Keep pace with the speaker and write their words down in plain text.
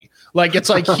Like it's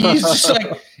like he's just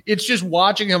like it's just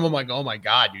watching him. I'm like, oh my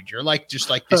god, dude, you're like just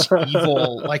like this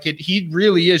evil. Like he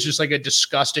really is just like a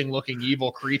disgusting looking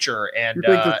evil creature. And you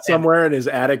think that somewhere in his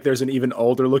attic there's an even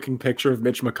older looking picture of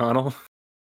Mitch McConnell?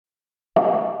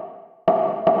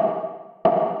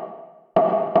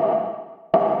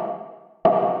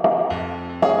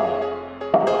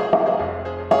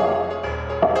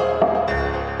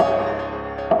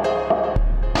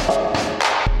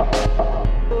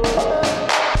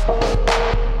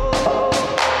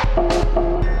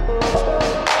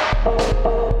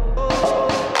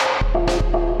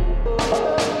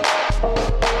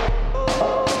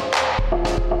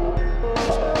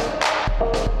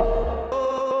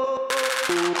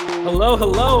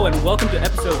 Hello, and welcome to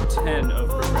episode 10 of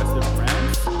Progressive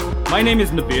Rants. My name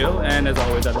is Nabil, and as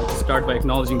always, I'd like to start by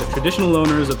acknowledging the traditional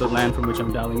owners of the land from which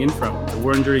I'm dialing in from, the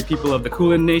Wurundjeri people of the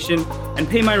Kulin Nation, and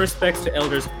pay my respects to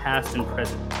elders past and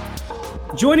present.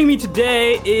 Joining me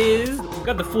today we've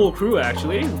got the full crew,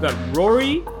 actually. We've got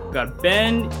Rory, we've got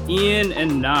Ben, Ian,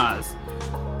 and Naz.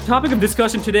 The topic of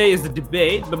discussion today is the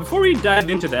debate, but before we dive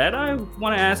into that, I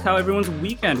want to ask how everyone's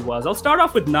weekend was. I'll start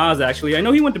off with Naz, actually. I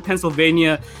know he went to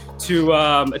Pennsylvania to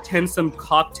attend some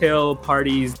cocktail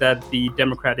parties that the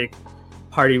Democratic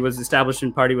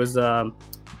establishment party was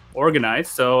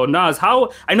organized. So Naz,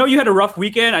 I know you had a rough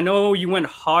weekend. I know you went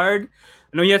hard.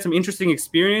 I know you had some interesting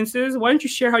experiences. Why don't you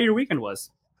share how your weekend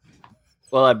was?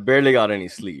 Well, I barely got any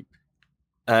sleep.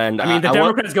 And I mean, the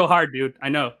Democrats go hard, dude. I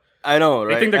know,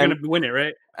 right? They think they're going to win it,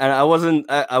 right? And I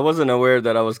wasn't aware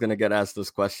that I was going to get asked this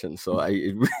question. So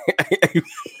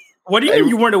What do you mean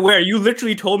you weren't aware? You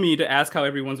literally told me to ask how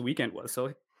everyone's weekend was.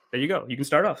 So there you go. You can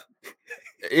start off.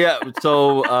 Yeah.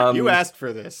 So you asked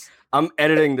for this. I'm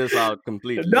editing this out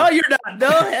completely. No, you're not. No,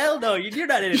 hell no. You're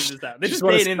not editing this out. This just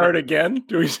want to start again?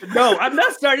 No, I'm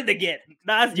not starting again.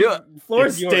 Naz,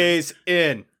 floor's yours. Stays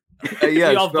in.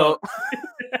 Yeah. So,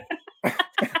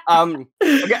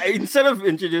 okay, instead of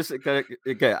introducing,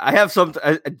 okay, I have something.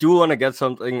 I do want to get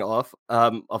something off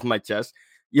my chest.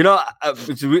 You know,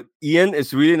 Ian,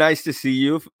 it's really nice to see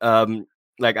you.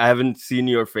 Like I haven't seen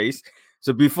your face.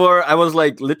 So before, I was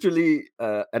like literally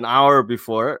an hour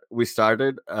before we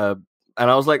started, and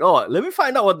I was like, oh, let me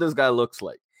find out what this guy looks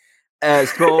like.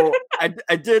 So I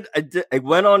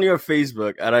went on your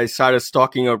Facebook and I started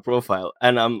stalking your profile,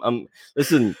 and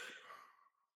listen.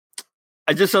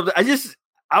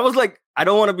 I was like, I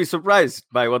don't want to be surprised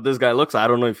by what this guy looks like. I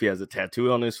don't know if he has a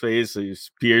tattoo on his face or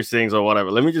his piercings or whatever.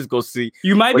 Let me just go see.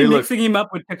 You might be mixing him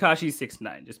up with Tekashi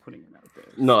 6ix9ine, just putting him out there.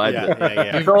 No,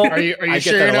 yeah. Are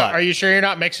you sure you're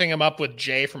not mixing him up with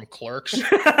Jay from Clerks?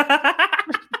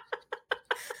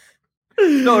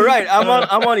 No, right.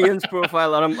 I'm on Ian's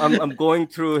profile and I'm going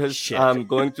through his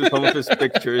going through some of his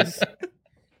pictures.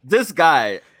 This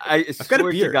guy, I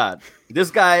swear to God,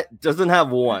 this guy doesn't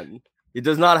have one. He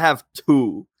does not have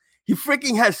two. He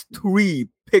freaking has 3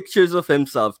 pictures of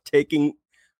himself taking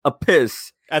a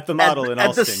piss at the model in Austin.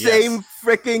 At the same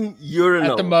freaking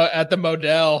urinal. At the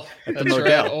Model.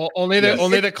 Right. Only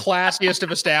the classiest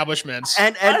of establishments.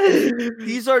 And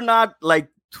these are not like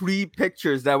 3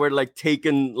 pictures that were like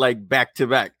taken like back to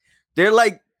back. They're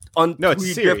like on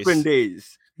 3 different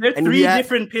days. They're 3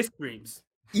 different piss streams.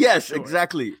 Yes, sure.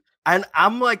 Exactly. And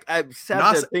I'm like, I'm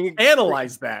sad that thinking.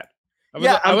 Analyze that.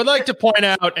 I would like to point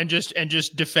out and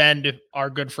just defend our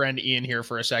good friend Ian here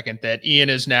for a second that Ian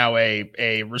is now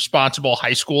a responsible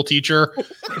high school teacher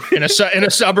in a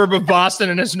suburb of Boston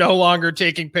and is no longer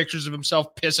taking pictures of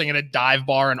himself pissing in a dive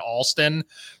bar in Alston.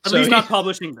 At least not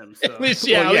publishing them. So. At least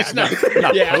not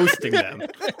posting them.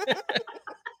 I'll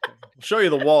show you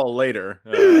the wall later.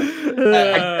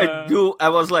 I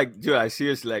was like, dude, I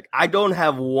seriously I don't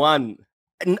have one.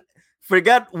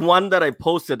 Forget one that I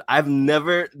posted. I don't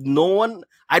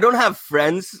have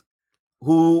friends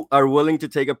who are willing to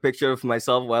take a picture of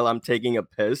myself while I'm taking a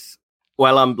piss,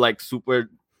 while I'm like super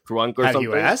drunk or something.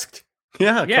 Have you asked?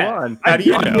 Yeah, come on. How do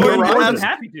you know? I'm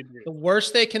happy to do. The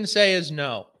worst they can say is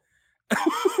no.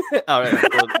 All right.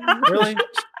 Really?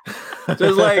 So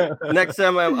it's like next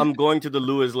time I'm going to the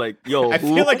loo is like, yo. I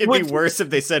feel like it'd be worse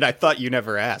if they said, I thought you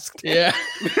never asked. Yeah.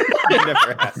 You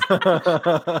never asked.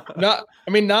 No, I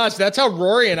mean, Naz, that's how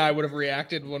Rory and I would have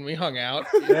reacted when we hung out.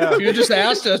 Yeah. If you had just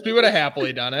asked us, we would have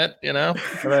happily done it, you know?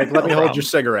 Like, let me hold your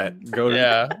cigarette.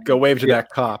 Go wave to that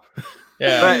cop.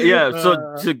 Yeah.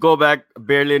 So to go back,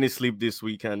 barely any sleep this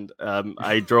weekend.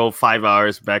 I drove 5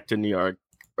 hours back to New York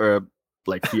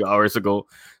like a few hours ago.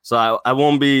 So I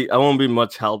won't be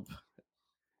much help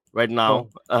right now.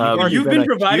 You've been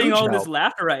providing all this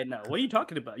laughter right now. What are you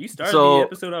talking about? You started the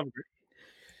episode off.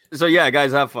 So yeah,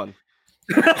 guys, have fun.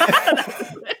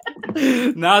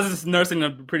 Nas is nursing a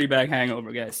pretty bad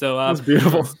hangover, guys. So That's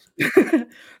beautiful.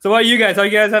 So what are you guys? Are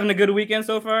you guys having a good weekend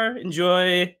so far?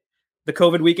 Enjoy the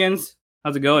COVID weekends?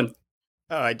 How's it going?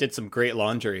 Oh, I did some great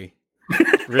laundry.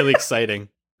 Really exciting.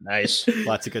 Nice.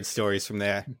 Lots of good stories from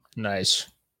there. Nice.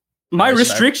 My Nice.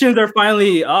 restrictions are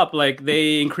finally up. Like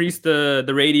they increased the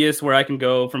radius where I can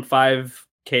go from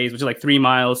 5Ks, which is like 3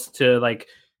 miles, to like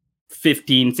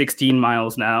 15, 16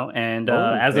 miles now. And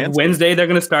as of fancy. Wednesday, they're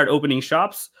going to start opening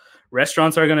shops.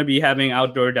 Restaurants are going to be having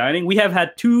outdoor dining. We have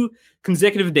had 2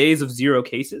 consecutive days of 0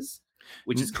 cases,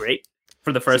 which is great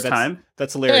for the first time.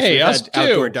 That's hilarious. Hey, We've us had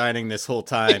outdoor too. dining this whole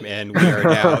time, and we are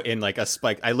now in like a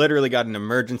spike. I literally got an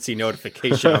emergency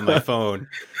notification on my phone,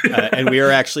 and we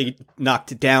are actually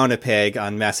knocked down a peg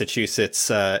on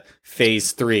Massachusetts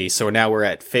phase 3. So now we're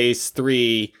at phase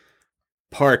 3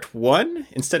 part 1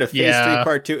 instead of phase 3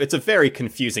 part 2. It's a very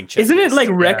confusing checklist. Isn't it like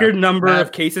record number Matt-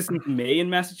 of cases since May in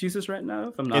Massachusetts right now?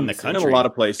 If I'm not In the mistaken? country? In a lot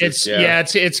of places.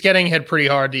 It's getting hit pretty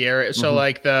hard, the area. So Mhm.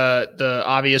 like the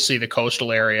obviously the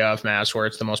coastal area of Mass where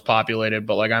it's the most populated,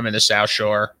 but like I'm in the South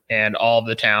Shore and all of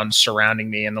the towns surrounding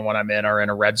me and the one I'm in are in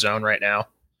a red zone right now.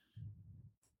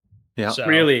 Yeah. So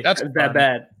Really? that's Is that fun.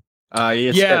 bad?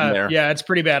 It's getting there. Yeah, it's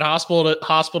pretty bad.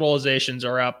 Hospitalizations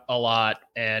are up a lot,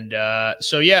 and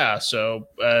so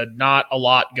not a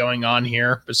lot going on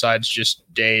here besides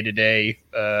just day to day,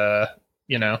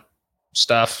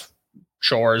 stuff,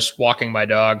 chores, walking my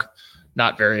dog.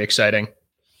 Not very exciting.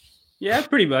 Yeah,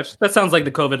 pretty much. That sounds like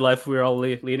the COVID life we're all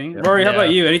leading. Rory, how Yeah. about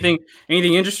you? Anything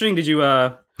interesting? Did you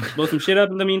blow some shit up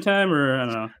in the meantime, or I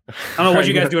don't know? I don't know what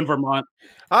you guys do in Vermont.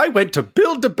 I went to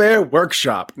Build-A-Bear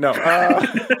Workshop. No,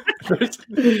 there's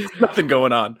nothing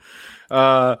going on.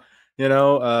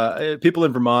 People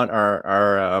in Vermont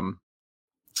are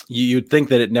you'd think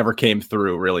that it never came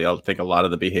through, really. I think a lot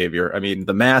of the behavior. I mean,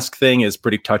 the mask thing is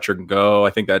pretty touch and go.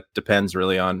 I think that depends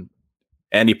really on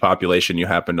any population you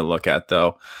happen to look at,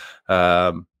 though.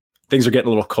 Things are getting a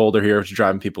little colder here, which is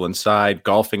driving people inside.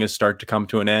 Golfing is starting to come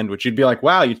to an end, which you'd be like,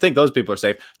 wow, you'd think those people are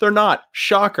safe. They're not.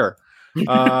 Shocker.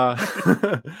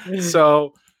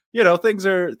 So things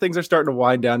are starting to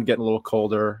wind down, getting a little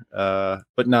colder,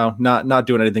 but no, not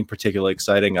doing anything particularly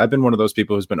exciting. I've been one of those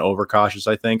people who's been overcautious,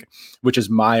 I think, which is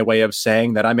my way of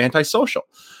saying that I'm antisocial.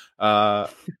 I'll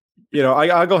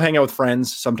go hang out with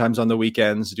friends sometimes on the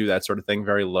weekends, do that sort of thing,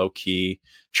 very low key,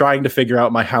 trying to figure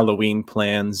out my Halloween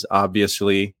plans.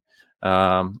 Obviously,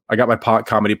 I got my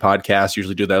comedy podcast,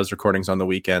 usually do those recordings on the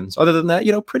weekends. Other than that,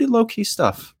 pretty low key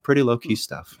stuff.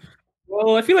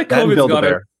 Well, I feel like That and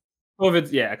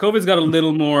COVID's got a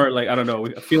little more, like, I don't know.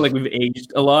 I feel like we've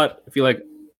aged a lot. I feel like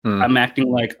I'm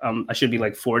acting like I should be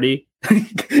like 40.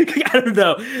 I don't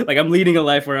know. Like I'm leading a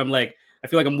life where I'm like, I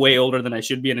feel like I'm way older than I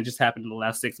should be, and it just happened in the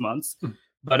last 6 months.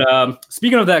 But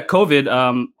speaking of that,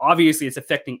 COVID, obviously it's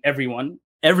affecting everyone,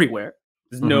 everywhere.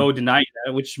 There's no denying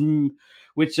that, which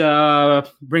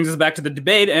brings us back to the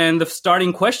debate. And the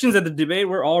starting questions at the debate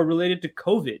were all related to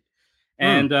COVID.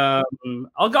 And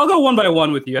I'll go one by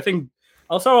one with you. I think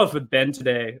I'll start off with Ben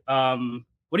today.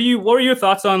 What were your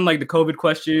thoughts on like the COVID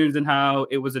questions and how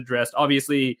it was addressed?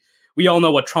 Obviously, we all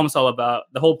know what Trump's all about.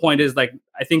 The whole point is like,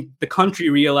 I think the country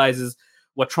realizes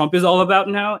what Trump is all about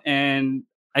now. And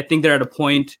I think they're at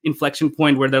a inflection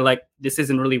point where they're like, this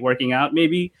isn't really working out.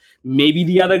 Maybe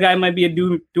the other guy might be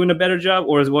doing a better job.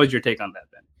 Or what was your take on that,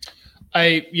 Ben?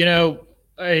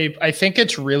 I think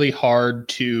it's really hard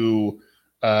to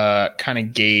kind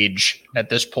of gauge at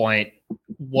this point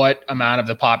what amount of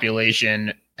the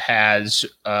population has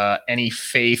any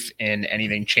faith in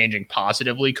anything changing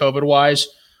positively COVID wise.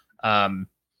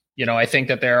 I think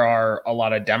that there are a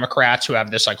lot of Democrats who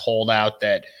have this like holdout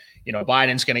that,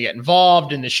 Biden's going to get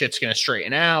involved and this shit's going to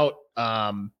straighten out.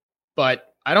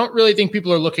 But I don't really think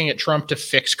people are looking at Trump to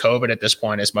fix COVID at this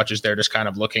point as much as they're just kind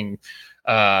of looking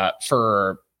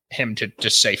for him to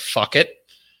just say, fuck it.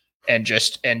 And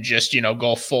just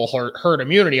go full herd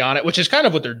immunity on it, which is kind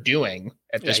of what they're doing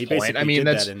at this point. I mean,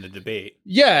 that's that in the debate.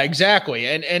 Yeah, exactly.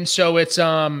 And so it's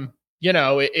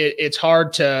it's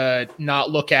hard to not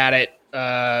look at it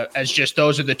as just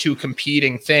those are the two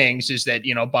competing things. Is that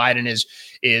Biden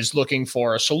is looking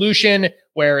for a solution,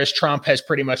 whereas Trump has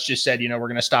pretty much just said we're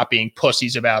going to stop being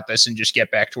pussies about this and just get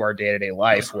back to our day-to-day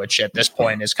life, which at this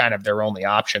point is kind of their only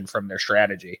option from their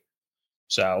strategy.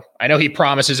 So I know he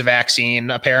promises a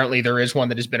vaccine. Apparently there is one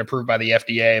that has been approved by the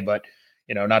FDA, but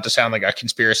not to sound like a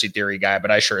conspiracy theory guy,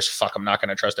 but I sure as fuck I'm not going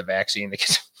to trust a vaccine.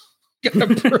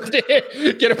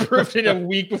 get approved in a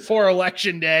week before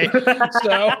election day.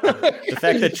 So The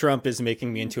fact that Trump is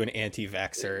making me into an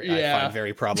anti-vaxxer, I find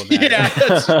very problematic. Yeah,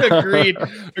 that's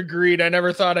agreed. I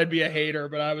never thought I'd be a hater,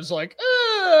 but I was like,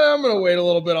 I'm gonna wait a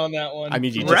little bit on that one. I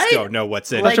mean, you just don't know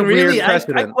what's in Like, it. a weird really,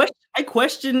 precedent. I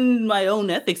question my own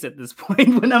ethics at this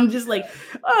point when I'm just like,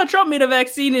 oh, Trump made a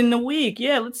vaccine in a week.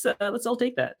 Yeah, let's all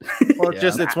take that. Well,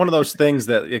 it's one of those things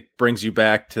that it brings you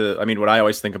back to, I mean, what I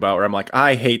always think about where I'm like,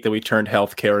 I hate that we turned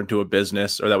healthcare into a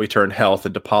business or that we turned health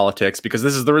into politics, because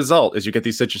this is the result is you get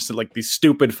these these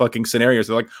stupid fucking scenarios.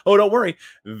 They're like, oh, don't worry,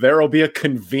 there'll be a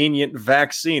convenient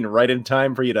vaccine right in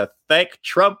time for you to thank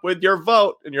Trump with your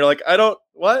vote. And you're like,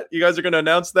 what? You guys are going to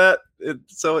announce that?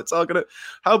 So it's all going to,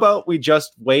 how about we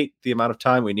just wait the amount of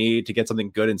time we need to get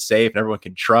something good and safe and everyone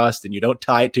can trust, and you don't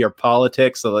tie it to your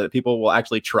politics so that people will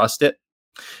actually trust it?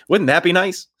 Wouldn't that be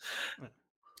nice?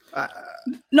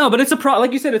 No, but it's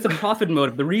like you said, it's a profit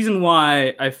motive. The reason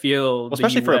why I feel,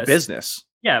 Especially for a business.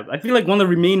 Yeah, I feel like one of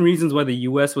the main reasons why the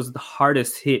U.S. was the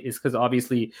hardest hit is because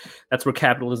obviously that's where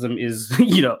capitalism is,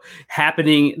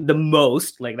 happening the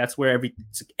most. Like that's where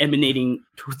everything's emanating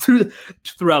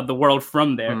throughout the world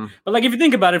from there. But like if you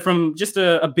think about it from just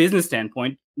a business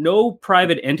standpoint, no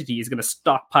private entity is going to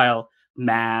stockpile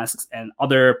masks and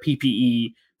other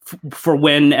PPE for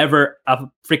whenever a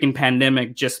freaking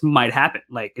pandemic just might happen.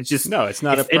 Like it's just it's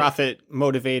not a profit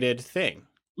motivated thing.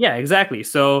 Yeah, exactly.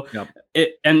 So,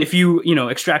 and if you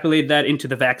extrapolate that into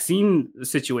the vaccine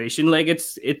situation, like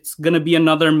it's gonna be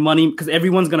another money because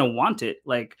everyone's gonna want it.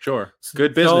 Like, sure,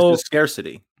 good business is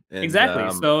scarcity. And, exactly.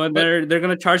 So they're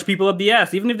gonna charge people up the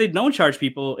ass, even if they don't charge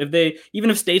people. Even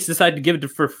if states decide to give it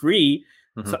for free,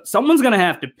 someone's gonna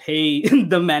have to pay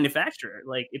the manufacturer.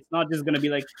 Like, it's not just gonna be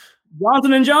like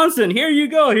Johnson & Johnson. Here you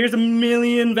go. Here's 1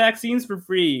 million vaccines for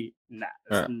free. Nah.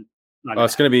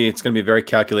 It's going to be a very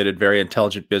calculated, very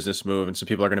intelligent business move. And so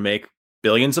people are going to make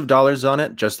billions of dollars on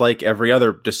it, just like every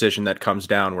other decision that comes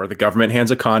down where the government hands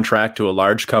a contract to a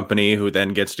large company who then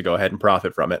gets to go ahead and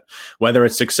profit from it. Whether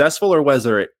it's successful or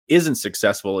whether it isn't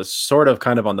successful is sort of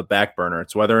kind of on the back burner.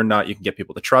 It's whether or not you can get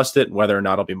people to trust it and whether or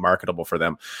not it'll be marketable for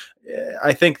them.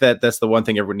 I think that's the one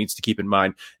thing everyone needs to keep in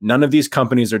mind. None of these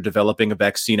companies are developing a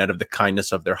vaccine out of the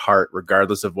kindness of their heart,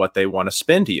 regardless of what they want to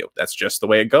spin to you. That's just the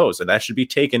way it goes. And that should be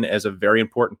taken as a very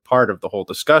important part of the whole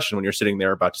discussion when you're sitting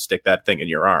there about to stick that thing in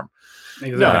your arm.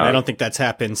 Exactly. No, I don't think that's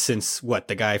happened since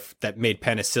the guy that made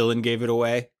penicillin gave it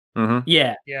away.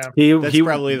 Yeah. That's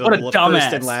probably the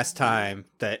first and last time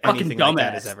that anything like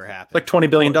that has ever happened. Like $20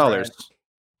 billion.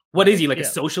 What is he, like a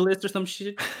socialist or some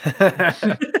shit?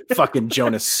 Fucking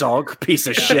Jonas Salk, piece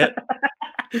of shit.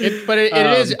 It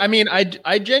is. I mean,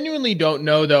 I genuinely don't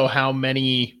know though how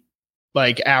many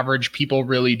like average people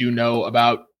really do know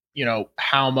about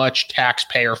how much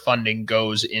taxpayer funding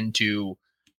goes into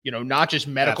not just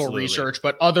medical research,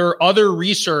 but other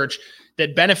research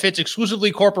that benefits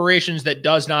exclusively corporations that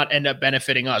does not end up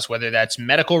benefiting us, whether that's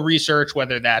medical research,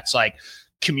 whether that's like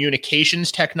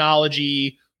communications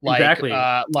technology, like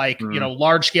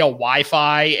large scale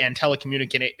Wi-Fi and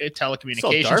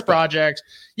telecommunications projects.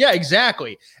 Yeah,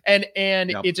 exactly. And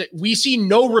we see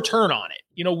no return on it.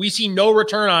 We see no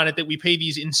return on it, that we pay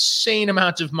these insane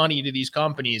amounts of money to these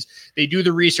companies. They do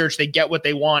the research, they get what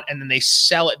they want, and then they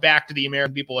sell it back to the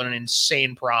American people at an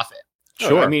insane profit.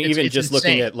 Sure. I mean, even just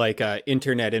looking at like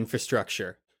internet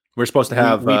infrastructure. We're supposed to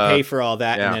have we pay for all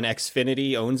that, and then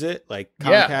Xfinity owns it, like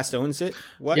Comcast owns it.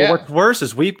 What? Well, what's worse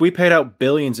is we paid out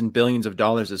billions and billions of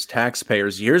dollars as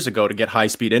taxpayers years ago to get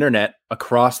high-speed internet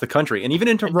across the country, and even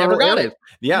into rural areas.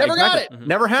 Yeah, never got it.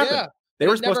 Never happened. Yeah. They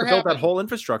were supposed to build that whole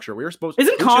infrastructure. We were supposed.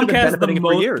 Isn't Comcast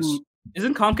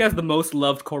Isn't Comcast the most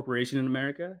loved corporation in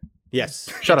America?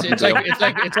 Yes. Shut up. It's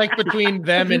like between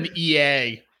them and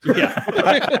EA.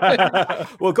 Yeah.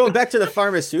 Well, going back to the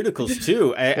pharmaceuticals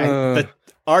too, the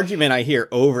argument I hear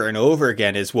over and over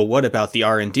again is, well, what about the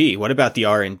R&D? What about the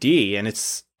R&D? And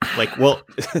it's like, well,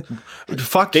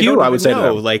 fuck you. I would say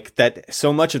no. Like that.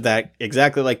 So much of that,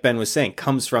 exactly like Ben was saying,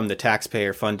 comes from the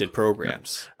taxpayer-funded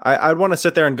programs. I'd want to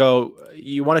sit there and go,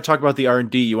 you want to talk about the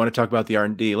R&D? You want to talk about the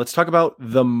R&D? Let's talk about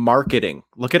the marketing.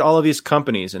 Look at all of these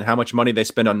companies and how much money they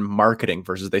spend on marketing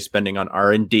versus they spending on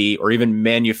R&D or even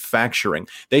manufacturing.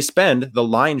 They spend the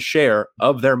lion's share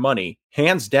of their money,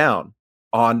 hands down,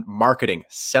 on marketing,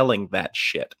 selling that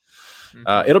shit.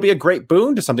 It'll be a great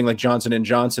boon to something like Johnson &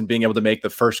 Johnson being able to make the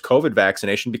first COVID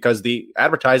vaccination because the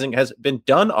advertising has been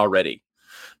done already.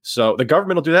 So the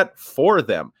government will do that for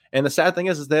them. And the sad thing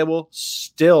is they will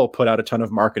still put out a ton of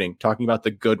marketing talking about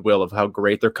the goodwill of how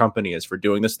great their company is for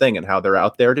doing this thing and how they're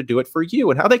out there to do it for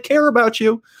you and how they care about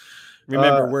you.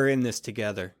 Remember, we're in this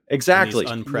together. Exactly. In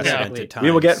these unprecedented times.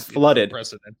 We will get flooded.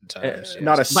 Unprecedented times,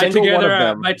 Not a By single one of together,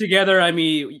 them. by together, I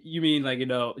mean you mean like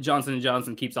Johnson and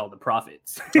Johnson keeps all the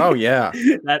profits. Oh yeah.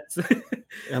 That's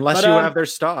Unless But, you um, have their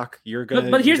stock, you're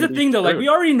gonna. but here's you're the gonna be thing though, like screwed. we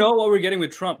already know what we're getting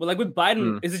with Trump, but like with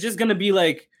Biden, is it just gonna be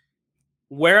like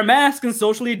wear a mask and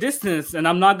socially distance, and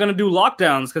I'm not gonna do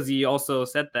lockdowns because he also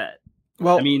said that.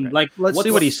 Well, I mean, like let's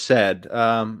see what he said.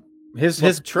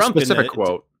 His Trump in specific the-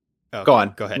 quote. Oh, Go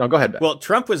on. Go ahead. No, go ahead. Ben. Well,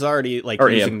 Trump was already like Or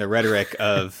using Ian. the rhetoric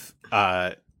of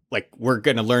like we're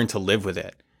going to learn to live with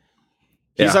it.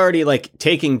 He's Yeah. already like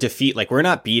taking defeat. Like we're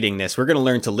not beating this. We're going to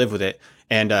learn to live with it,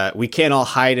 and we can't all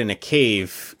hide in a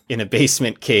cave, in a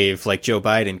basement cave, like Joe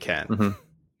Biden can. Mhm.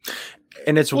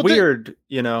 And it's Well, weird,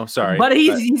 Sorry, But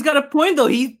he's got a point though.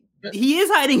 He is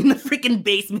hiding in the freaking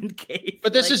basement cave.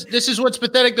 But this is what's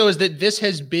pathetic though, is that this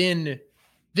has been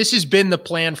the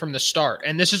plan from the start,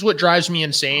 and this is what drives me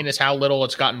insane is how little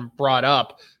it's gotten brought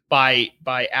up by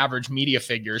average media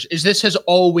figures. Is this has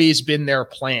always been their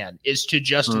plan, is to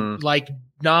just like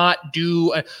not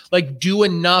do do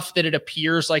enough that it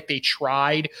appears like they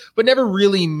tried, but never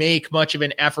really make much of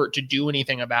an effort to do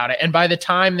anything about it. And by the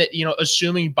time that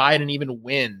assuming Biden even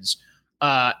wins,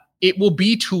 it will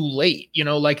be too late.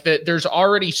 There's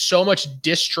already so much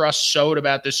distrust sowed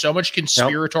about this, so much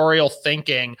conspiratorial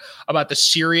thinking about the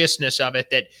seriousness of it,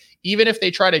 that even if they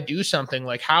try to do something,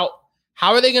 like how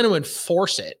are they going to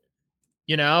enforce it?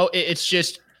 It's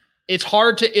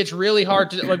really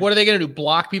hard to, like, what are they going to do?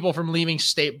 Block people from leaving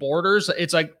state borders?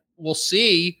 It's like, we'll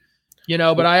see,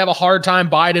 but I have a hard time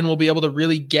Biden will be able to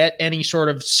really get any sort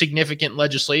of significant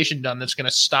legislation done that's going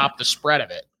to stop the spread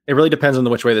of it. It really depends on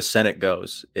the which way the Senate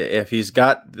goes. If he's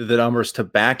got the numbers to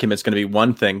back him, it's going to be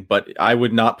one thing, but I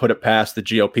would not put it past the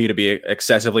GOP to be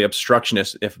excessively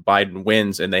obstructionist if Biden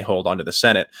wins and they hold on to the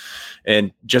Senate.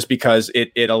 And just because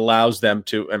it allows them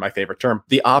to, and my favorite term,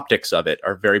 the optics of it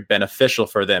are very beneficial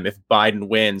for them if Biden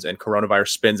wins and coronavirus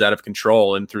spins out of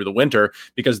control and through the winter,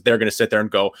 because they're going to sit there and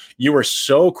go, you were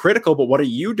so critical, but what are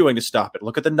you doing to stop it?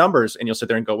 Look at the numbers. And you'll sit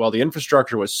there and go, well, the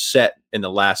infrastructure was set in the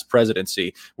last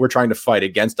presidency. We're trying to fight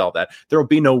against all that. There will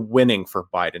be no winning for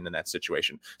Biden in that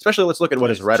situation. Especially, let's look at what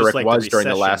his rhetoric like was the during the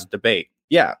recession. last debate.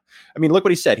 Yeah. I mean, look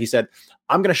what he said. He said,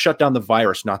 I'm going to shut down the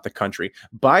virus, not the country.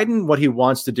 Biden, what he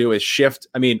wants to do is shift.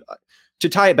 I mean, to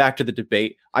tie it back to the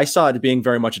debate, I saw it being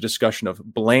very much a discussion of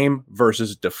blame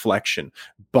versus deflection.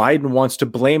 Biden wants to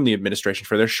blame the administration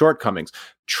for their shortcomings.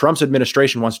 Trump's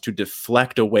administration wants to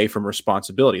deflect away from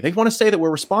responsibility. They want to say that we're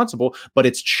responsible, but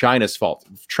it's China's fault.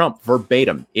 Trump,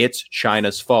 verbatim, it's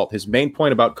China's fault. His main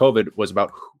point about COVID was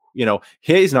about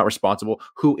he's not responsible.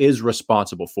 Who is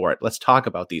responsible for it? Let's talk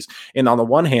about these. And on the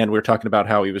one hand, we were talking about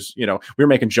how he was, we were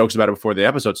making jokes about it before the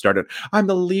episode started. I'm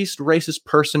the least racist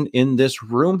person in this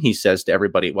room, he says to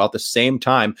everybody, while at the same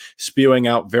time spewing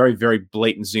out very, very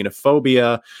blatant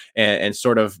xenophobia and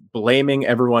sort of blaming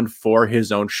everyone for his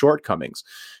own shortcomings.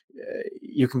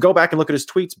 You can go back and look at his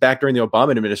tweets back during the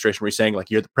Obama administration where he's saying,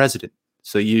 like, you're the president,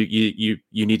 so you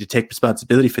need to take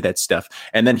responsibility for that stuff.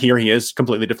 And then here he is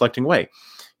completely deflecting away.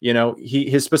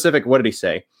 His specific, what did he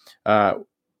say?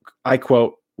 I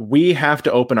quote, "We have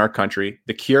to open our country.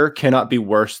 The cure cannot be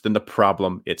worse than the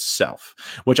problem itself,"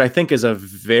 which I think is a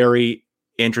very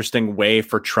interesting way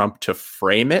for Trump to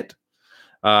frame it,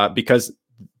 because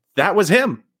that was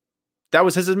him. That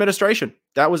was his administration.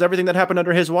 That was everything that happened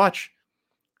under his watch.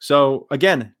 So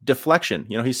again, deflection.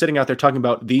 He's sitting out there talking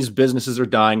about these businesses are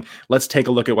dying. Let's take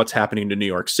a look at what's happening to New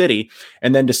York City.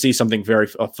 And then to see something very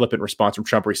flippant response from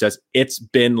Trump where he says, it's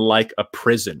been like a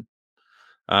prison.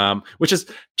 Which is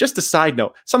just a side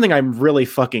note, something I'm really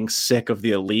fucking sick of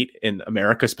the elite in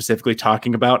America specifically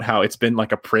talking about, how it's been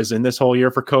like a prison this whole year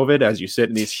for COVID as you sit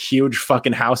in these huge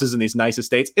fucking houses in these nice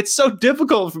estates. It's so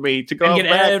difficult for me to go and out get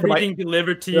back to everything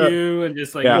delivered to you and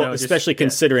just like, especially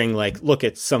considering like, look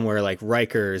at somewhere like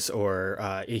Rikers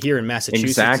or here in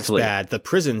Massachusetts, Exactly. it's bad. The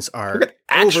prisons are Look at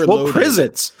actual overloaded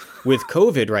prisons with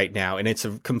COVID right now, and it's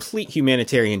a complete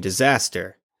humanitarian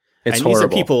disaster. It's and horrible. these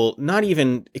are people, not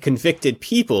even convicted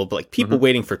people, but like people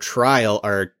waiting for trial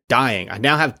are dying. I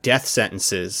now have death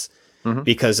sentences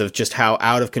because of just how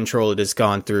out of control it has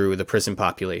gone through the prison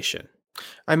population.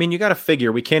 I mean, you got to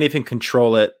figure we can't even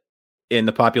control it in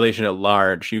the population at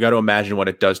large. You got to imagine what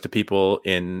it does to people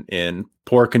in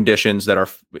poor conditions that are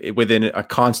within a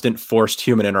constant forced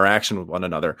human interaction with one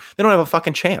another. They don't have a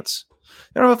fucking chance.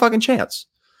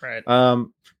 Right.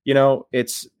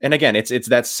 It's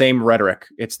that same rhetoric.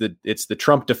 It's the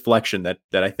Trump deflection that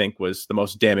I think was the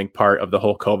most damning part of the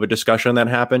whole COVID discussion that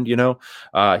happened.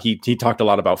 He talked a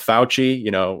lot about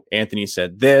Fauci. Anthony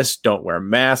said this, don't wear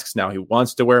masks. Now he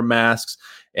wants to wear masks.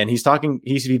 And he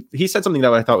said something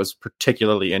that I thought was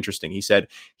particularly interesting. He said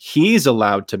he's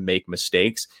allowed to make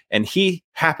mistakes and he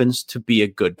happens to be a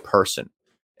good person,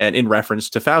 and in reference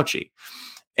to Fauci.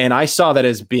 And I saw that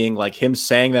as being like him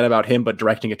saying that about him, but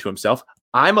directing it to himself.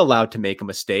 I'm allowed to make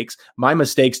mistakes. My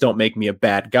mistakes don't make me a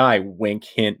bad guy. Wink,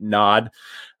 hint, nod.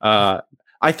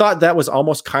 I thought that was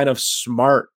almost kind of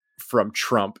smart from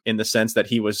Trump in the sense that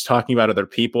he was talking about other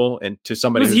people and to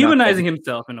somebody He was humanizing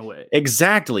himself in a way.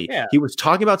 Exactly. Yeah. He was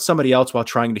talking about somebody else while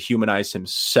trying to humanize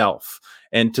himself.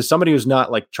 And to somebody who's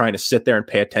not like trying to sit there and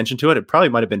pay attention to it, it probably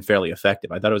might have been fairly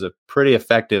effective. I thought it was a pretty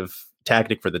effective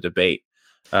tactic for the debate.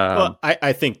 Well,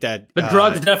 I think that the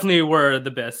drugs definitely were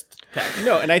the best tactic.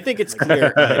 No, and I think it's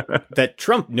clear that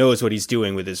Trump knows what he's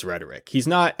doing with his rhetoric. He's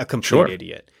not a complete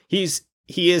idiot. He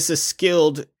is a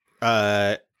skilled.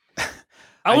 I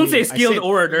wouldn't say skilled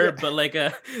orator, but like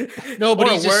a no, but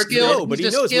he's a skilled. No, but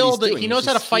he's he knows skilled. what he's doing. He knows He's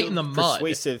how to a fight in the mud.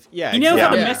 Persuasive. Yeah, he knows how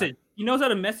to Yeah. message. He knows how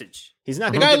to message. He's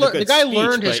not The gonna guy, give a good the guy speech,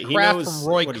 learned his but he craft knows from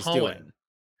Roy what he's Cohen.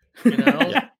 doing. You know,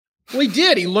 Yeah. well, he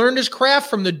did. He learned his craft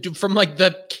from like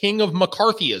the king of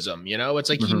McCarthyism. You know, it's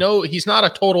like he's not a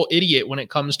total idiot when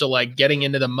it comes to like getting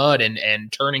into the mud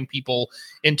and turning people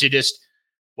into just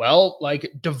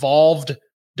like devolved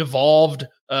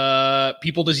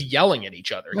people just yelling at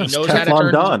each other. He knows how to turn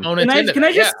his opponents into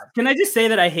that. Can I just say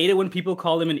that I hate it when people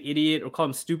call him an idiot or call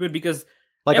him stupid, because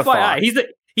Like a FYI,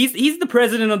 fox. he's the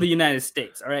president of the United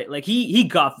States. All right, like he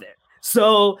got there.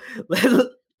 So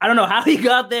I don't know how he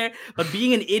got there, but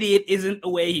being an idiot isn't the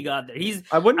way he got there.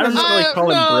 I wouldn't necessarily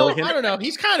call him brilliant. I don't know.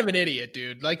 He's kind of an idiot,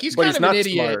 dude. Like he's But kind he's of an not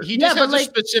idiot. smart. He just Yeah, has but a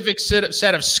specific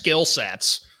set of skill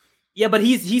sets. Yeah, but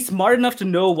he's smart enough to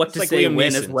know what It's to like say Liam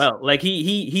when Neeson. as well. Like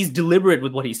he's deliberate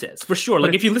with what he says for sure.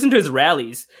 Like if you listen to his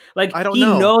rallies, like I don't he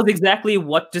know. knows exactly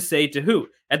what to say to who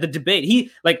at the debate.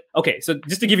 He like okay, so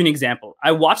just to give you an example,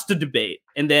 I watched the debate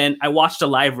and then I watched a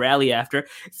live rally after.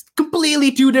 It's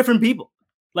completely two different people.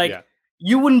 Like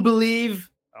you wouldn't believe.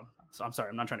 So I'm sorry,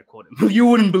 I'm not trying to quote him. You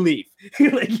wouldn't believe.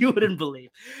 Like you wouldn't believe.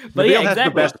 But Nabil yeah, has exactly.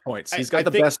 the best points. He's got I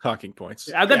the think- best talking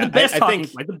points. I've got Yeah, the best I talking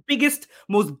think- point, the biggest,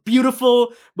 most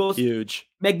beautiful, most Huge.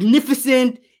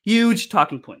 magnificent, huge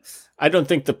talking points. I don't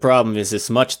think the problem is as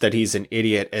much that he's an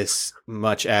idiot as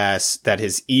much as that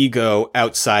his ego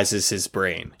outsizes his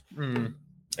brain.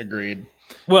 Agreed.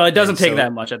 Well, it doesn't And take so-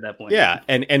 that much at that point. Yeah,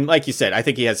 and like you said, I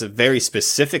think he has a very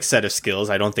specific set of skills.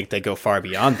 I don't think they go far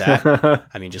beyond that.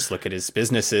 I mean, just look at his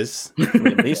businesses.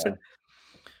 Liam Neeson.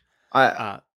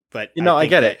 But You know, I think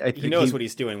get it. that I he think knows he- what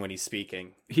he's doing when he's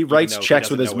speaking. He even writes though he checks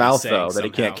with doesn't his know what mouth he's saying though that he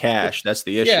can't somehow. cash. That's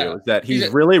the issue. Yeah. Is that he's He's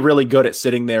a- really, really good at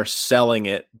sitting there selling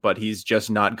it, but he's just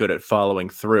not good at following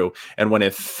through. And when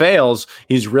it fails,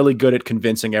 he's really good at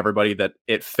convincing everybody that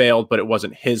it failed, but it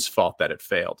wasn't his fault that it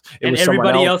failed. It And was someone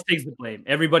everybody else takes the blame.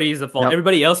 Everybody is the fall. Yep.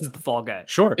 Everybody else is the fall guy.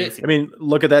 Sure. Basically. I mean,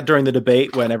 look at that during the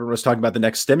debate when everyone was talking about the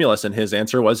next stimulus, and his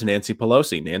answer was Nancy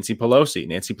Pelosi. Nancy Pelosi.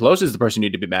 Nancy Pelosi is the person you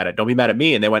need to be mad at. Don't be mad at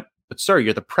me. And they went, but sir,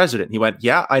 you're the president. He went,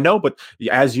 yeah, I know, but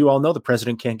as you all know, the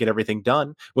president can't get everything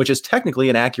done, which is technically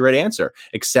an accurate answer,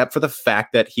 except for the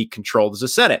fact that he controls the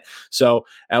Senate. So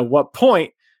at what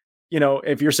point,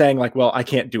 if you're saying like, well, I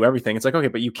can't do everything, it's like, okay,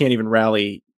 but you can't even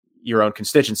rally your own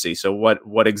constituency. So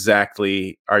what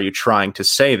exactly are you trying to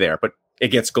say there? But it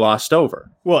gets glossed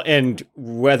over. Well, and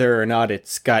whether or not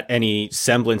it's got any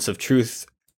semblance of truth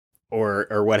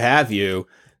or what have you,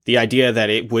 the idea that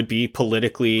it would be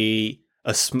politically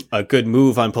a good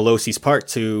move on Pelosi's part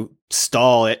to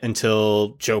stall it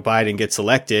until Joe Biden gets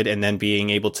elected and then being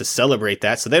able to celebrate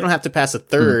that so they don't have to pass a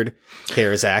third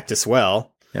CARES Act as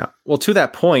well. Yeah. Well, to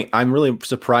that point, I'm really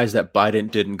surprised that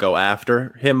Biden didn't go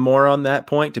after him more on that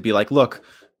point to be like, look,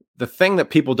 the thing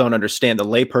that people don't understand, the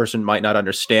layperson might not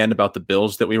understand about the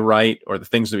bills that we write or the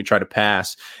things that we try to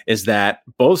pass, is that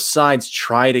both sides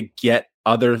try to get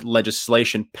other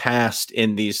legislation passed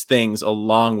in these things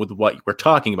along with what we're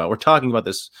talking about. We're talking about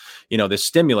this, this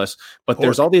stimulus, but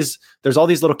there's all these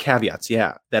little caveats,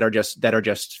 that are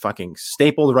just fucking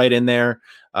stapled right in there,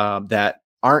 that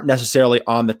aren't necessarily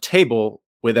on the table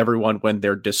with everyone when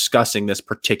they're discussing this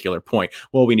particular point.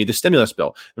 Well, we need the stimulus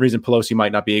bill. The reason Pelosi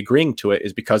might not be agreeing to it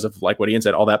is because of, like what Ian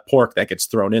said, all that pork that gets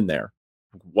thrown in there.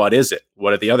 What is it?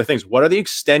 What are the other things? What are the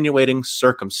extenuating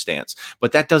circumstance?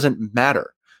 But that doesn't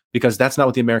matter, because that's not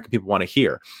what the American people want to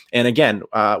hear. And again,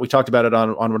 we talked about it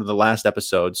on one of the last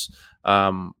episodes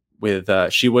with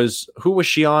who was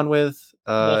she on with?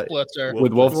 Wolf Blitzer.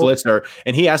 With Wolf Blitzer.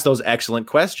 And he asked those excellent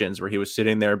questions where he was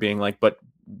sitting there being like, but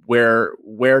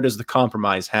where does the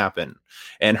compromise happen?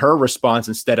 And her response,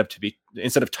 instead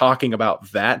of talking about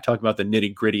that, talking about the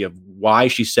nitty gritty of why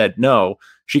she said no,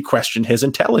 she questioned his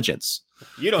intelligence.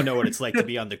 You don't know what it's like to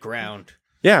be on the ground.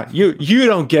 Yeah, you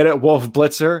don't get it, Wolf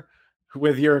Blitzer,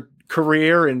 with your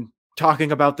career and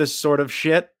talking about this sort of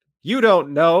shit. You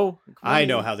don't know. I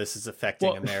know how this is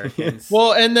affecting Americans.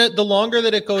 Well, and the longer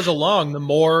that it goes along, the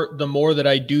more that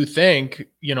I do think,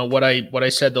 what I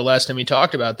said the last time we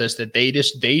talked about this, that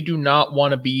they do not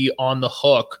want to be on the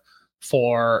hook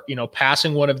for,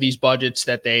 passing one of these budgets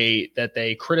that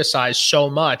they criticize so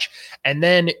much, and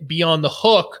then be on the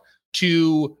hook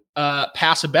to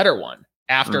pass a better one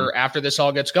after this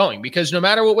all gets going. Because no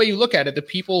matter what way you look at it, the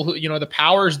people who, the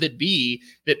powers that be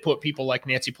that put people like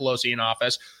Nancy Pelosi in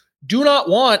office do not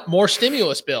want more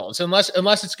stimulus bills unless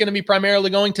it's going to be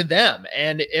primarily going to them.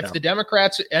 And if the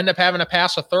Democrats end up having to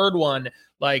pass a third one,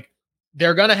 like,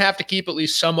 they're going to have to keep at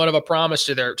least somewhat of a promise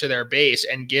to their base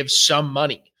and give some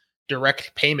money,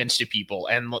 direct payments to people.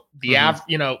 And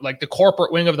the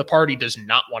corporate wing of the party does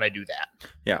not want to do that.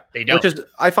 Yeah, they don't. Which is,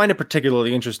 I find it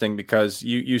particularly interesting because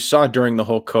you saw during the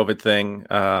whole COVID thing,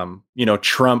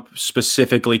 Trump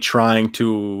specifically trying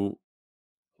to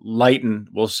lighten,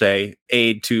 we'll say,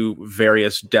 aid to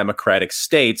various Democratic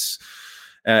states,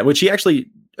 which he actually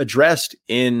addressed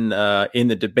in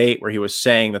the debate, where he was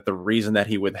saying that the reason that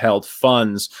he withheld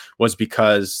funds was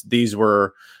because these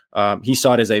were he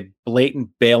saw it as a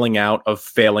blatant bailing out of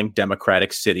failing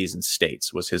Democratic cities and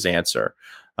states, was his answer.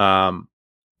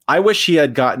 I wish he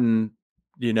had gotten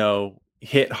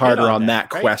hit harder on that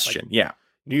question. Like,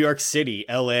 New York City,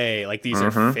 LA, like these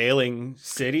are failing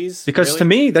cities. Because really? To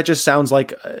me, that just sounds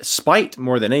like spite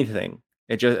more than anything.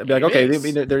 It just be like, okay,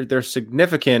 they're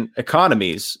significant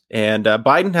economies, and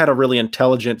Biden had a really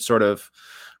intelligent sort of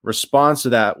response to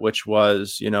that, which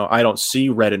was, I don't see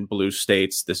red and blue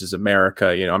states. This is America.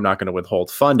 I'm not going to withhold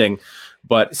funding.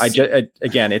 But that's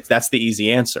the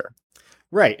easy answer,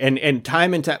 right? And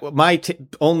time my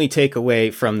only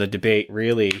takeaway from the debate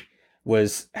really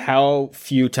was how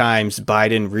few times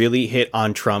Biden really hit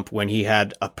on Trump when he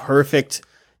had a perfect,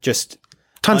 just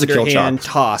tons of kill shots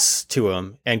toss to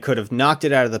him and could have knocked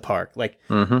it out of the park. Like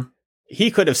he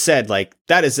could have said, like,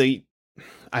 that is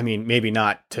maybe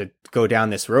not to go down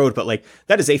this road, but like,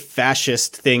 that is a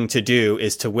fascist thing to do,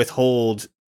 is to withhold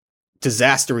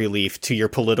disaster relief to your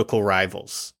political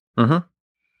rivals and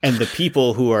the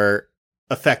people who are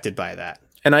affected by that.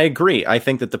 And I agree. I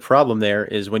think that the problem there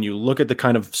is when you look at the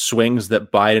kind of swings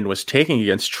that Biden was taking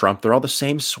against Trump, they're all the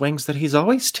same swings that he's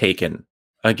always taken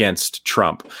against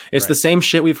Trump. It's the same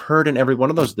shit we've heard in every one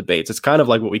of those debates. It's kind of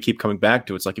like what we keep coming back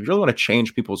to. It's like, if you really want to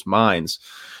change people's minds,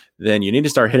 then you need to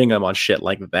start hitting them on shit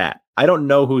like that. I don't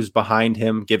know who's behind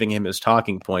him giving him his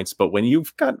talking points, but when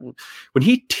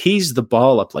he teased the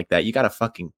ball up like that, you got to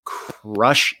fucking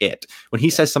crush it. When he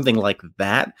says something like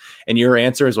that and your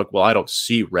answer is like, well, I don't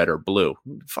see red or blue,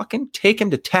 fucking take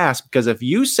him to task. Because if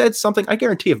you said something, I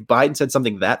guarantee if Biden said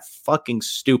something that fucking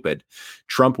stupid,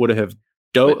 Trump would have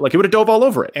he would have dove all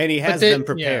over it. And he has them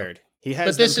prepared. Yeah. He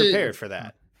has them prepared for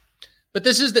that. But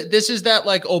this is that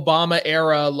like Obama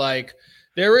era, like,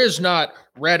 there is not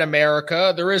red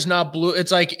America. There is not blue.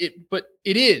 It's like but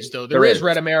it is, though. There is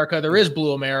red America. There is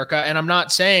blue America. And I'm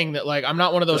not saying that, like, I'm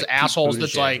not one of those assholes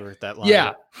that's like,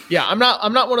 I'm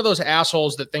not one of those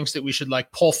assholes that thinks that we should like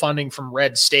pull funding from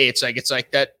red states. Like, it's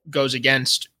like that goes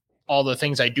against all the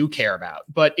things I do care about.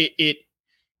 But it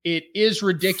is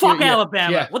ridiculous. Fuck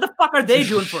Alabama. Yeah. What the fuck are they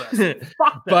doing for us?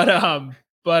 Fuck them.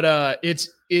 But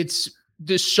it's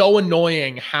just so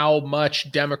annoying how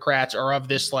much Democrats are of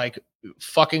this like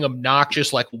fucking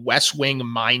obnoxious like West Wing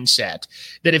mindset,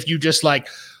 that if you just like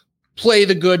play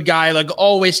the good guy, like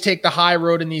always take the high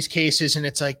road in these cases, and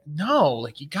it's like, no,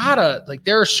 like, you gotta, like,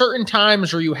 there are certain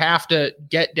times where you have to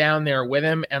get down there with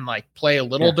him and like play a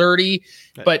little dirty,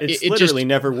 but it literally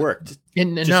never worked.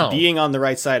 Being on the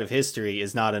right side of history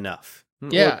is not enough.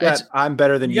 Yeah, I'm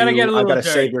better than you. I've got a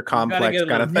savior complex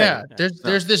kind of thing. Yeah,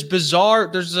 there's this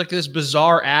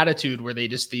bizarre attitude where they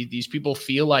just these people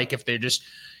feel like if they're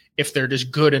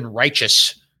just good and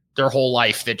righteous their whole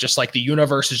life, that just like the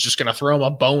universe is just going to throw them a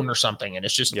bone or something. And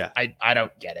it's just, I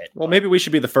don't get it. Well, maybe we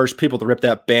should be the first people to rip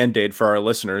that Band-Aid for our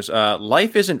listeners.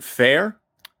 Life isn't fair.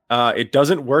 It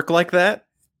doesn't work like that.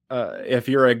 If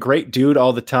you're a great dude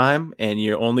all the time and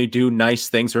you only do nice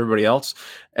things for everybody else,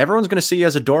 everyone's going to see you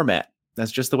as a doormat.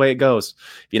 That's just the way it goes.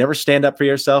 If you never stand up for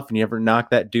yourself and you ever knock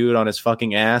that dude on his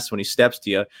fucking ass when he steps to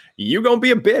you, you going to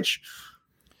be a bitch.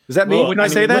 Does that mean when I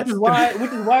say that? Which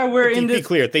is why we're in this. Be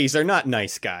clear, these are not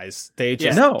nice guys. They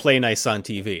just play nice on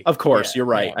TV. Of course, you're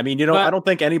right. I mean, I don't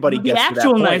think anybody gets to that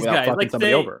point nice without fucking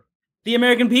somebody over. The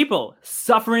American people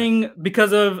suffering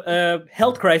because of a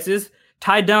health crisis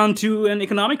tied down to an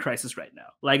economic crisis right now.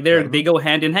 Like they go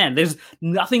hand in hand. There's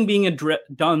nothing being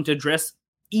done to address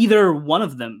either one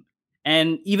of them.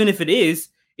 And even if it is,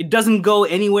 it doesn't go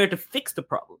anywhere to fix the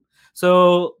problem.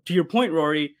 So to your point,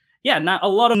 Rory, yeah, not a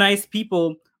lot of nice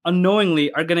people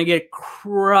unknowingly are gonna get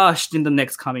crushed in the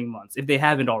next coming months if they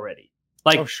haven't already.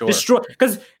 Like destroy,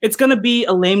 because it's gonna be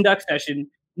a lame duck session.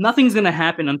 Nothing's gonna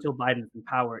happen until Biden's in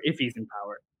power, if he's in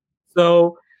power.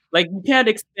 So like you can't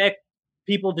expect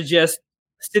people to just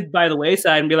sit by the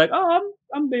wayside and be like, oh,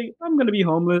 I'm gonna be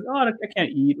homeless. Oh, I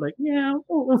can't eat. Like, yeah,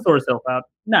 we'll sort ourselves out.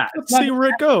 Nah, let's see where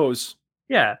it goes.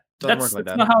 Yeah, that's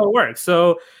not how it works.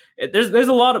 So there's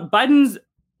a lot of Biden's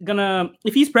gonna,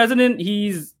 if he's president,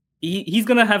 he's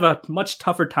gonna have a much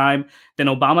tougher time than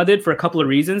Obama did for a couple of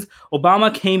reasons.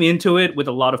 Obama came into it with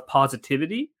a lot of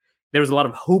positivity. There was a lot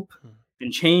of hope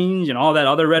and change and all that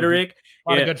other rhetoric.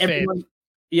 A lot of good faith.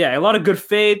 Yeah, a lot of good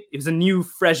faith. It was a new,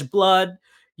 fresh blood.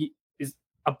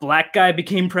 A black guy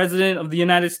became president of the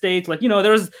United States. Like, you know,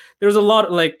 there was a lot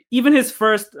of, like, even his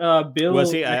first bill.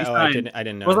 Was he? I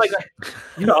didn't know. Was like,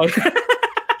 you know,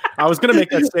 I was gonna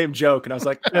make that same joke, and I was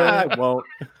like, I won't.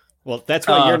 Well, that's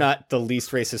why you're not the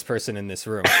least racist person in this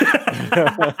room.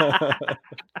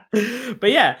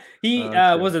 But yeah, he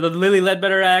was it the Lilly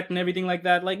Ledbetter Act and everything like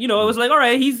that. Like, you know, it was like, all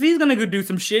right, he's gonna go do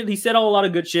some shit. He said a lot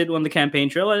of good shit on the campaign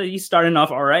trail. He's starting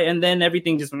off all right, and then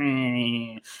everything just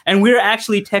and we're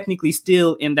actually technically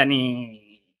still in that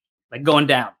like going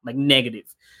down, like negative.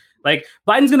 Like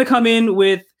Biden's gonna come in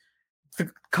with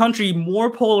the country more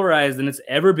polarized than it's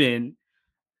ever been.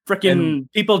 Freaking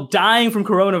people dying from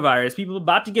coronavirus, people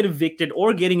about to get evicted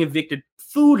or getting evicted,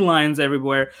 food lines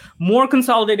everywhere, more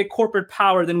consolidated corporate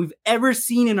power than we've ever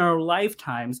seen in our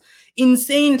lifetimes,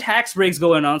 insane tax breaks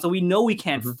going on, so we know we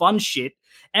can't fund shit,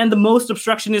 and the most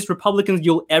obstructionist Republicans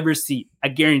you'll ever see. I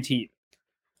guarantee you.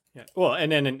 Yeah. Well,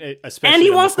 and then especially, and he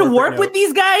wants to work with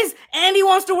these guys. And he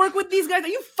wants to work with these guys. Are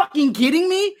you fucking kidding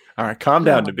me? All right, calm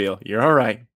down, Nabil. You're all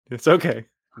right. It's okay.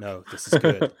 No, this is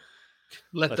good.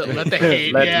 Let the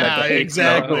hate. Let the hate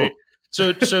exactly. Go.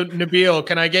 So Nabil,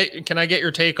 can I get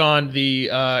your take on the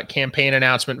campaign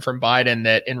announcement from Biden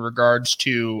that in regards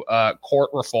to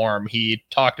court reform, he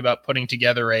talked about putting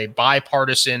together a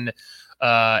bipartisan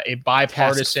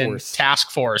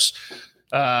task force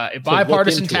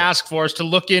to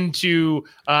look into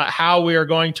how we are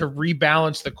going to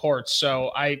rebalance the courts. So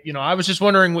I was just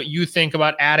wondering what you think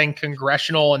about adding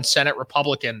congressional and Senate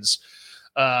Republicans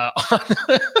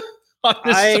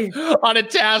on a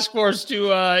task force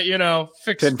to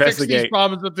investigate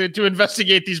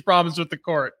these problems with the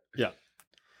court. Yeah,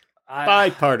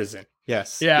 bipartisan.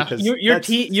 Yes. Yeah.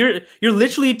 You're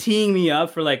literally teeing me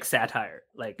up for like satire.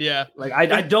 Like, yeah. Like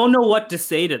I don't know what to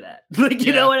say to that. Like,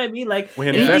 you know what I mean? Like we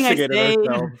investigated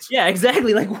ourselves. Yeah,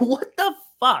 exactly. Like, what the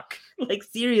fuck? Like,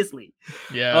 seriously.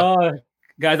 Yeah.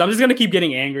 Guys, I'm just gonna keep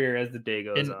getting angrier as the day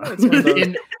goes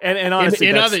on. And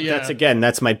honestly,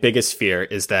 that's my biggest fear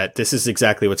is that this is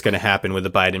exactly what's going to happen with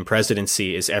the Biden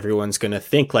presidency. Is everyone's going to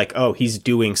think like, oh, he's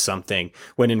doing something,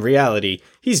 when in reality,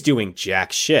 he's doing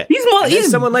jack shit. He's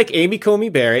someone like Amy Coney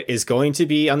Barrett is going to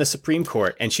be on the Supreme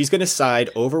Court, and she's going to side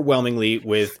overwhelmingly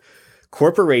with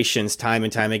corporations time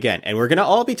and time again. And we're going to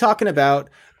all be talking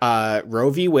about Roe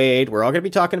v. Wade. We're all going to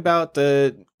be talking about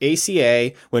the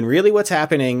ACA, when really what's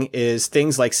happening is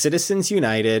things like Citizens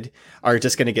United are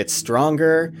just going to get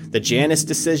stronger. The Janus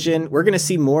decision, we're going to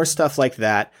see more stuff like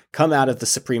that come out of the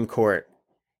Supreme Court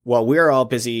while we're all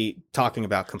busy talking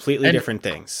about completely different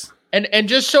things. And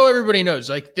just so everybody knows,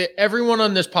 like everyone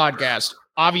on this podcast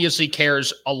obviously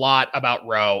cares a lot about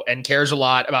Roe and cares a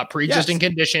lot about pre-existing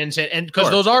conditions, and because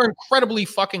those are incredibly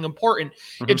fucking important.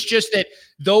 It's just that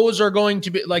those are going to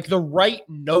be like, the right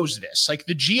knows this. Like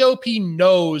the GOP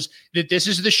knows that this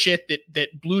is the shit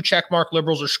that blue checkmark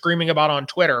liberals are screaming about on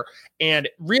Twitter. And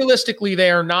realistically,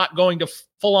 they are not going to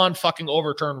full on fucking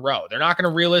overturn Roe. They're not going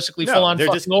to realistically full on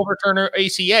fucking overturn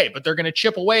ACA, but they're going to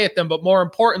chip away at them. But more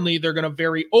importantly, they're going to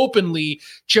very openly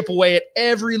chip away at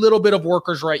every little bit of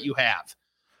workers' right you have.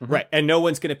 Right. And no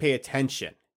one's going to pay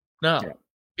attention. No,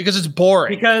 because it's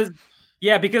boring.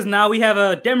 Because now we have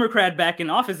a Democrat back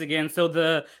in office again. So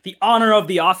the honor of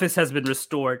the office has been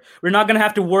restored. We're not going to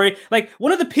have to worry. Like,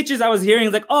 one of the pitches I was hearing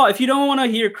is like, oh, if you don't want to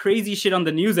hear crazy shit on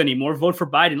the news anymore, vote for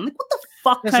Biden. I'm like, what the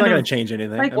fuck? That's not going to change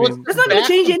anything. Like, it's not going to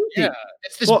change anything. Yeah.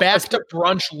 It's this back to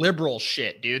brunch liberal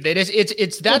shit, dude.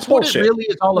 That's what it really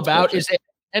is all about. Is that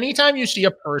anytime you see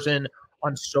a person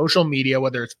on social media,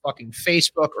 whether it's fucking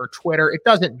Facebook or Twitter, it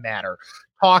doesn't matter,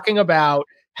 talking about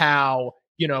how,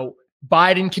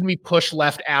 Biden can be pushed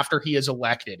left after he is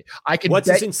elected. What's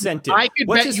his incentive?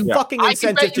 What's his fucking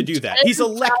incentive to do that? He's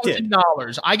elected.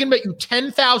 I can bet you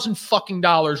 $10,000 fucking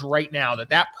dollars right now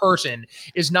that person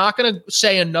is not going to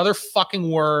say another fucking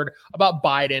word about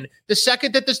Biden the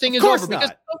second that this thing is over, because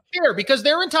they don't care, because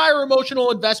their entire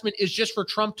emotional investment is just for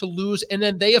Trump to lose, and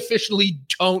then they officially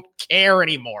don't care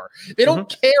anymore. They don't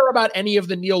care about any of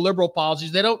the neoliberal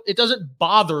policies. It doesn't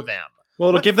bother them. Well,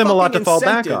 it'll give them a lot to fall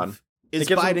back on. Is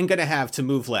Biden going to have to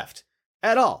move left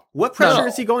at all? What pressure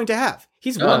is he going to have?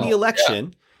 He's won the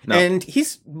election, and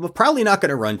he's probably not going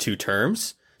to run 2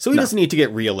 terms, so he doesn't need to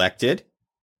get reolected.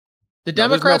 The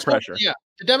Democrats, the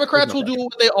Democrats will do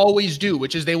what they always do,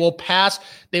 which is they will pass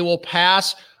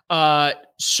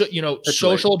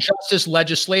social justice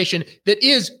legislation that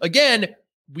is, again,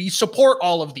 we support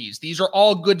all of these. These are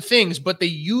all good things, but they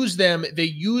use them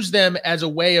as a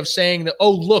way of saying that,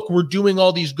 oh, look, we're doing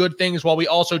all these good things while we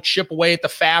also chip away at the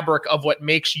fabric of what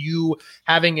makes you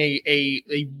having a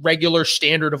regular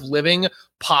standard of living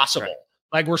possible. Right.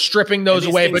 Like, we're stripping those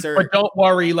away, but don't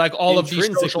worry, like, all of these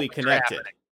social connected.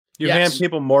 You hand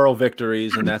people moral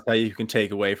victories, and that's how you can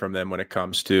take away from them when it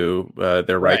comes to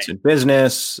their rights in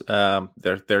business,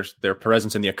 their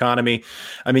presence in the economy.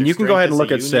 I mean, you can go ahead and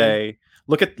look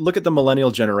at the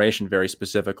millennial generation very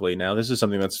specifically. Now, this is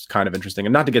something that's kind of interesting,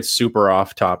 and not to get super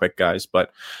off topic, guys,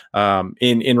 but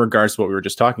in regards to what we were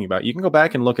just talking about, you can go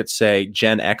back and look at, say,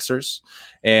 Gen Xers,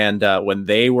 and when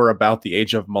they were about the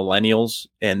age of millennials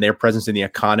and their presence in the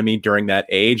economy during that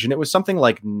age, and it was something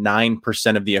like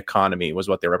 9% of the economy was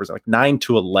what they represent, like 9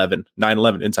 to 11,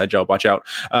 inside joke, watch out.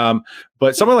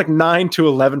 But somewhere like 9 to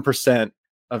 11%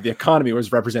 of the economy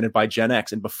was represented by Gen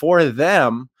X, and before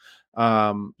them,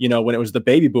 when it was the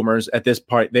baby boomers at this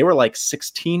part, they were like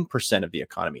 16% of the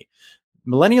economy.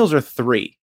 Millennials are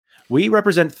 3. We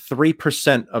represent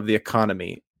 3% of the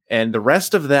economy. And the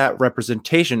rest of that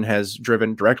representation has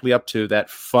driven directly up to that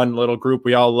fun little group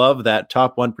we all love, that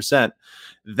top 1%.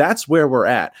 That's where we're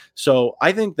at. So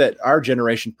I think that our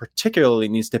generation particularly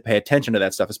needs to pay attention to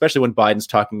that stuff, especially when Biden's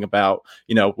talking about,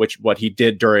 what he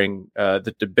did during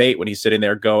the debate, when he's sitting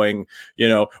there going,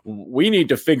 we need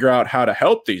to figure out how to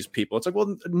help these people. It's like,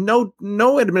 well,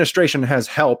 no administration has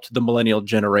helped the millennial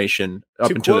generation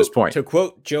up until this point. To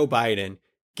quote Joe Biden,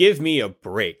 "Give me a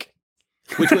break,"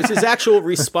 which was his actual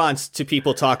response to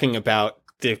people talking about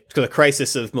the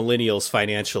crisis of millennials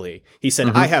financially. He said,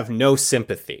 I have no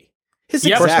sympathy. His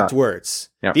exact words.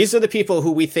 Yep. These are the people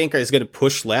who we think is going to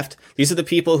push left. These are the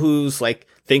people who's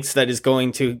thinks that is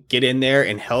going to get in there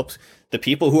and help the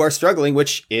people who are struggling,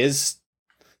 which is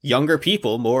younger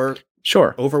people more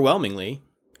overwhelmingly.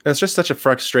 It's just such a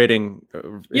frustrating.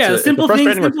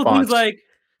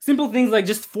 Simple things like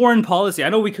just foreign policy. I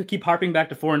know we could keep harping back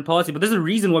to foreign policy, but there's a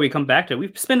reason why we come back to it.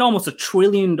 We spend almost $1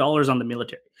 trillion on the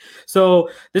military. So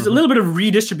there's a little bit of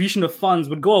redistribution of funds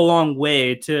would go a long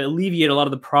way to alleviate a lot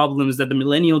of the problems that the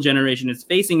millennial generation is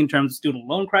facing in terms of student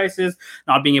loan crisis,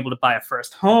 not being able to buy a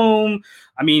first home.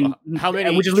 I mean, how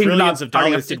many trillions of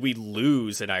dollars did we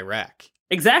lose in Iraq?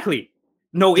 Exactly.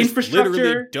 No just infrastructure.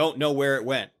 Literally don't know where it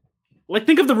went. Like,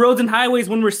 think of the roads and highways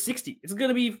when we're 60. It's going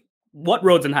to be what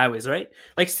roads and highways, right?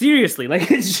 Like, seriously, like,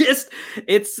 it's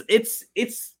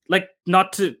like,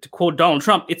 not to quote Donald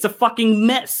Trump, it's a fucking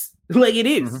mess. Like, it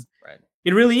is. Right.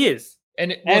 It really is.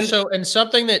 And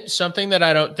something that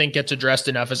I don't think gets addressed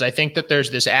enough is I think that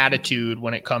there's this attitude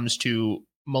when it comes to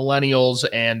millennials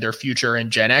and their future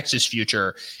and Gen X's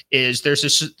future is there's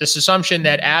this assumption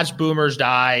that as boomers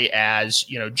die, as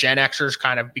Gen Xers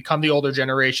kind of become the older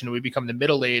generation, we become the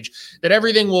middle age, that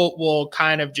everything will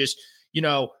kind of just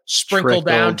sprinkle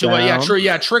down to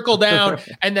trickle down,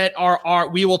 and that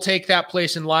we will take that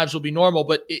place and lives will be normal.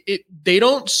 But they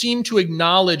don't seem to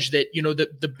acknowledge that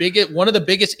one of the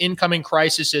biggest incoming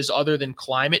crises other than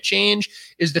climate change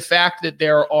is the fact that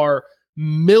there are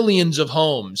millions of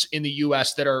homes in the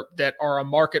U.S. that are a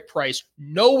market price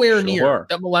nowhere near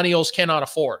that millennials cannot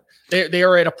afford. They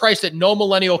are at a price that no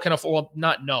millennial can afford. Well,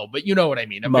 not no, but you know what I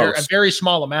mean. A very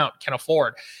small amount can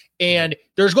afford. And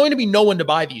there's going to be no one to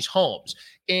buy these homes.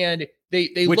 And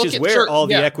they which look is at where all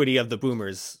the equity of the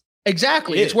boomers.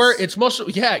 Exactly. It's where it's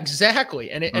exactly.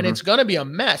 And it's going to be a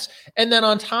mess. And then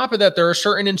on top of that, there are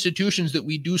certain institutions that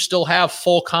we do still have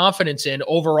full confidence in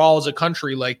overall as a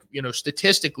country, like,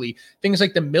 statistically, things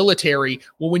like the military.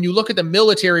 Well, when you look at the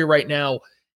military right now,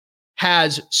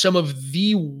 has some of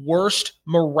the worst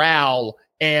morale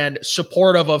and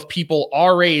supportive of people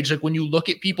our age. Like, when you look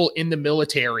at people in the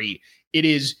military, it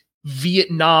is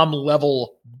Vietnam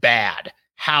level bad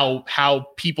how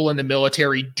people in the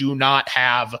military do not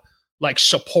have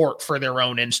support for their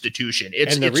own institution.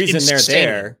 And the reason they're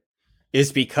there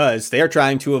is because they're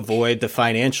trying to avoid the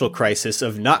financial crisis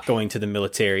of not going to the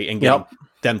military and getting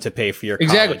them to pay for your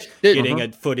college, getting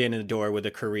a foot in the door with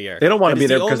a career. They don't want to be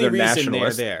there the because they're only reason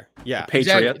nationalists. They're there. Yeah,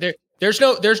 Patriot. Exactly.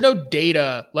 There's no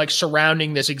data like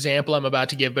surrounding this example I'm about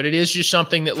to give, but it is just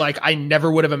something that like I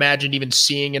never would have imagined even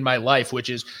seeing in my life, which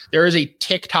is there is a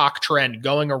TikTok trend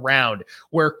going around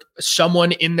where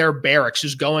someone in their barracks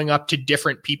is going up to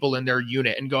different people in their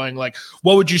unit and going like,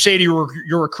 what would you say to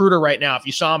your recruiter right now if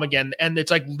you saw him again? And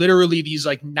it's like literally these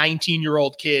like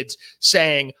 19-year-old kids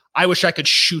saying, I wish I could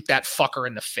shoot that fucker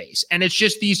in the face. And it's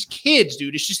just these kids,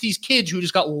 dude. It's just these kids who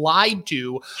just got lied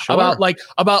to about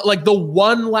the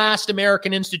one last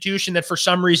American institution that for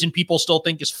some reason people still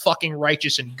think is fucking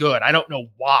righteous and good. I don't know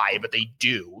why, but they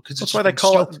do. Because that's why they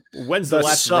call it. When's the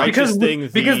last righteous thing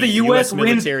the US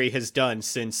military has done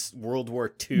since World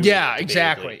War II? Yeah,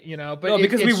 exactly. You know, but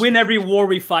because we win every war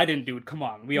we fight in, dude. Come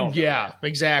on, we all. Yeah,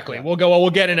 exactly. Yeah. We'll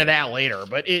get into that later,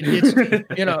 but it's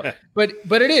you know,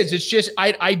 but it is. It's just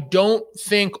I don't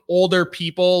think older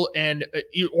people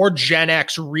or Gen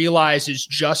X realizes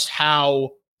just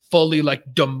how fully like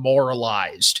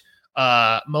demoralized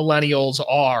millennials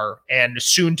are and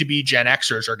soon to be Gen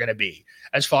Xers are going to be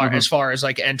as far as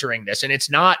like entering this. And it's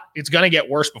going to get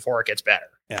worse before it gets better.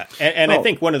 Yeah. And I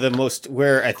think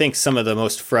where I think some of the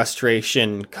most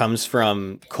frustration comes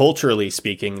from culturally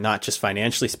speaking, not just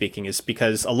financially speaking, is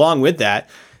because along with that,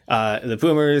 the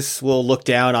boomers will look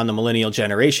down on the millennial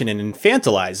generation and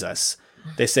infantilize us.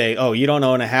 They say, oh, you don't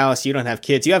own a house, you don't have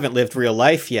kids, you haven't lived real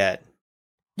life yet.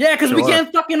 Yeah, because we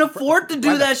can't fucking afford to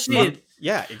do that shit.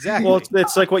 Yeah, exactly. Well,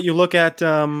 it's like what you look at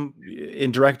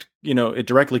in direct, it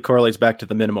directly correlates back to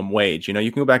the minimum wage. You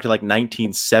can go back to like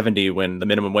 1970 when the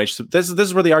minimum wage. So this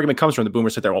is where the argument comes from. The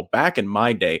boomers sit there. Well, back in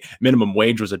my day, minimum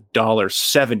wage was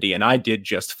 $1.70, and I did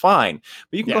just fine.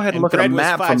 But you can go ahead and look at a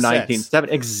map from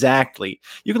 1970. Exactly.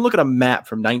 You can look at a map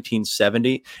from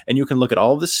 1970, and you can look at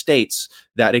all of the states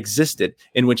that existed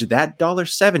in which that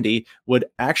 $1.70 would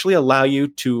actually allow you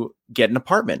to get an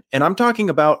apartment. And I'm talking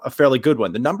about a fairly good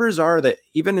one. The numbers are that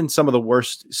even in some of the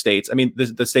worst states, I mean,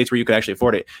 the states where you could actually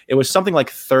afford it, it was something like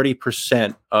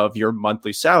 30% of your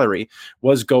monthly salary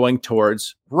was going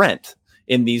towards rent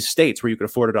in these states where you could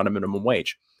afford it on a minimum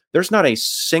wage. There's not a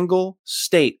single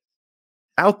state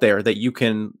out there that you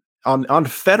can, on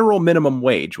federal minimum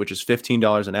wage, which is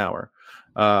 $15 an hour,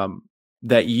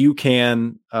 that you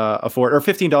can afford, or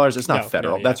 $15. It's not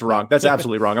federal. That's wrong. That's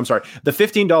absolutely wrong. I'm sorry. The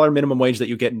 $15 minimum wage that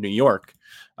you get in New York,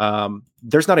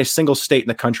 there's not a single state in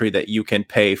the country that you can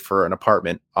pay for an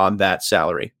apartment on that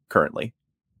salary currently.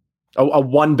 A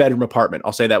one-bedroom apartment.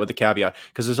 I'll say that with the caveat,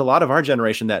 because there's a lot of our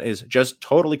generation that is just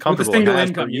totally comfortable with a single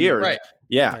income for years. Right.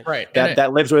 Yeah. Right.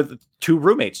 That lives with 2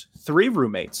 roommates, 3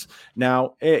 roommates.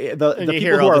 Now, the people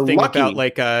hear who all are the thing lucky about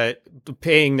like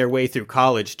paying their way through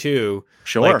college too.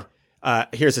 Sure.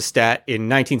 Like, here's a stat. In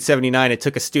 1979, it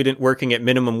took a student working at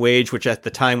minimum wage, which at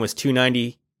the time was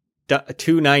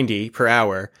 $2.90 per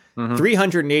hour,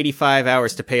 385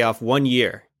 hours to pay off 1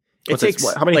 year. It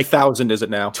takes how many thousand is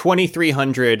it now?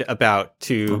 2,300 about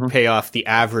to pay off the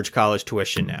average college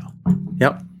tuition now.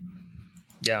 Yep.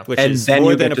 Yeah. Which is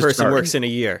more than a person works in a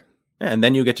year. And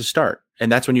then you get to start.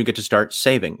 And that's when you get to start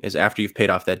saving, is after you've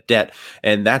paid off that debt.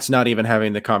 And that's not even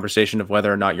having the conversation of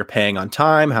whether or not you're paying on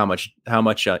time, how much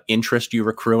interest you're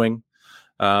accruing.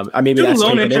 I mean, that's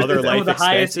what other life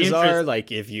expenses are,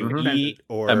 like if you eat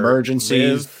or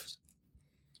emergencies,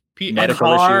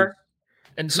 medical issues.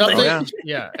 And something,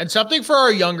 and something for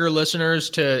our younger listeners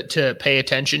to pay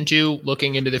attention to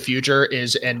looking into the future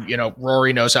is, and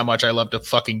Rory knows how much I love to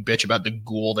fucking bitch about the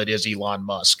ghoul that is Elon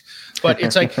Musk, but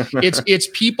it's like it's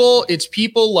people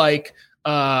like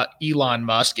Elon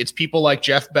Musk, it's people like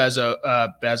Jeff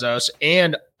Bezos,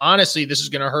 and honestly, this is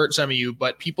going to hurt some of you,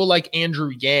 but people like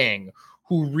Andrew Yang,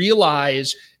 who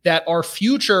realize that our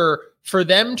future, for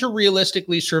them to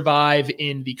realistically survive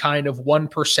in the kind of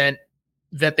 1%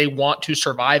 that they want to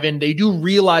survive in, they do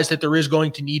realize that there is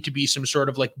going to need to be some sort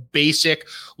of like basic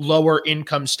lower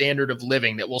income standard of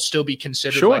living that will still be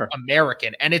considered like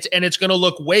American. And it's going to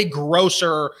look way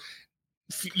grosser,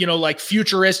 like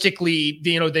futuristically,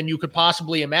 than you could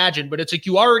possibly imagine. But it's like,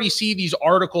 you already see these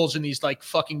articles in these like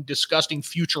fucking disgusting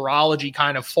futurology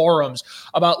kind of forums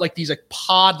about like these like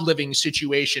pod living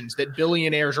situations that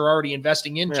billionaires are already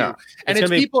investing into. Yeah. And it's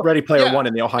people Ready Player One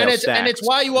in the Ohio Stacks. And it's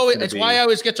why why I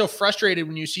always get so frustrated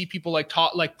when you see people like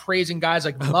praising guys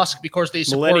like Musk because they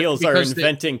support millennials are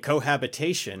inventing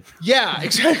cohabitation. Yeah,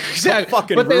 exactly.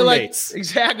 Fucking but roommates.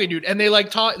 Exactly, dude. And they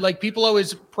like talk, like people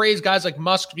always praise guys like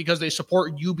Musk because they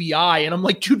support UBI. And I'm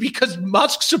like, dude, because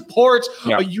Musk supports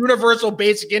a universal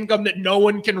basic income that no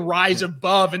one can rise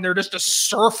above, and they're just a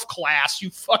serf class. You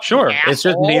fucking asshole. It's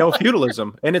just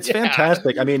neo-feudalism, and it's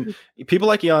fantastic. I mean, people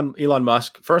like Elon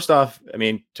Musk, first off, I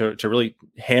mean, to really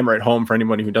hammer it home for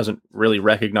anyone who doesn't really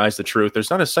recognize the truth, there's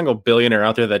not a single billionaire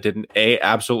out there that didn't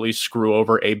absolutely screw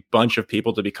over a bunch of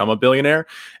people to become a billionaire,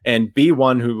 and B,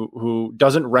 one who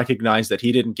doesn't recognize that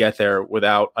he didn't get there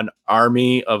without an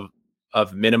army of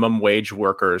minimum wage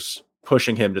workers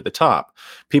pushing him to the top.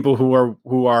 People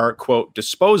who are quote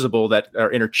disposable, that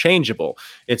are interchangeable.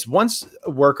 It's once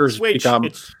workers become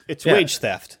it's wage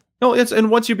theft. No, and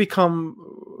once you become,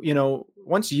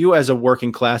 once you as a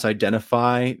working class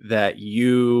identify that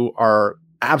you are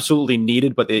absolutely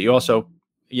needed, but that you also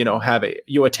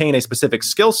you attain a specific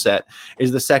skill set,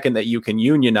 is the second that you can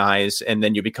unionize, and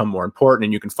then you become more important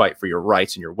and you can fight for your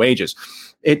rights and your wages.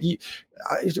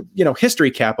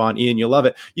 History cap on, Ian, you love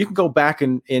it. You can go back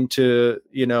into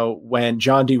when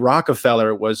John D.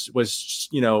 Rockefeller was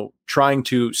trying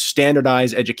to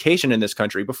standardize education in this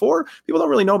country. Before, people don't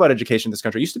really know about education in this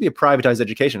country. It used to be a privatized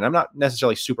education. I'm not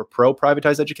necessarily super pro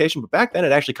privatized education, but back then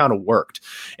it actually kind of worked.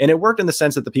 And it worked in the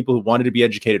sense that the people who wanted to be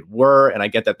educated were, and I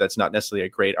get that that's not necessarily a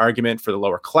great argument for the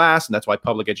lower class, and that's why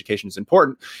public education is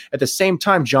important. At the same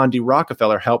time, John D.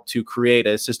 Rockefeller helped to create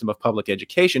a system of public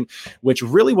education, which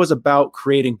really was about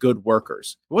creating good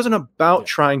workers. It wasn't about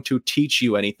trying to teach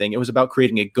you anything. It was about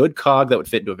creating a good cog that would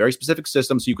fit into a very specific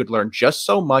system so you could learn just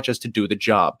so much as to do the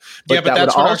job. But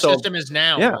that's what our system is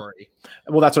now. Yeah. Maury.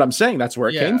 Well, that's what I'm saying. That's where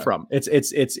it came from. It's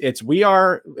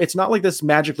not like this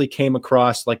magically came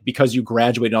across like because you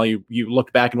graduated and all you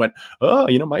looked back and went, oh,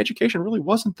 my education really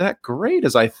wasn't that great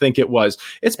as I think it was.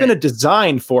 It's been a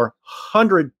design for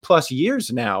 100+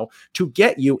 years now to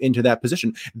get you into that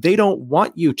position. They don't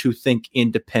want you to think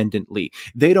independently.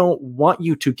 They don't want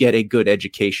you to get a good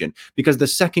education, because the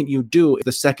second you do,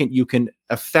 the second you can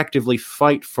effectively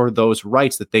fight for those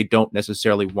rights that they don't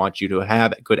necessarily want you to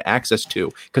have good access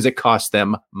to, because it costs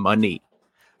them money.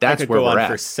 That's where we're at.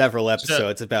 For several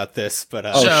episodes about this, but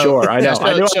sure, I know.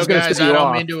 I know. So guys, I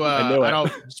don't mean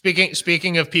to.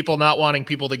 Speaking of people not wanting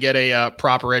people to get a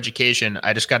proper education,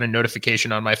 I just got a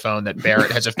notification on my phone that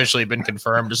Barrett has officially been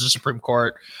confirmed as a Supreme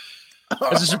Court.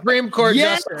 As a Supreme Court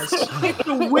justice,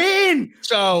 the win.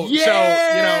 So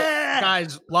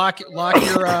guys, lock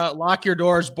your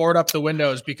doors, board up the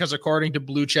windows, because according to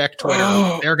Blue Check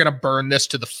Twitter, they're gonna burn this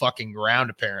to the fucking ground.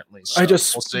 Apparently, so we'll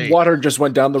see. Water just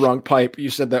went down the wrong pipe. You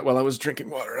said that while I was drinking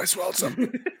water, and I swallowed some.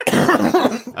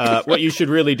 What you should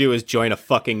really do is join a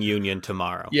fucking union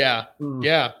tomorrow. Yeah.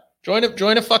 Join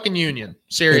a fucking union.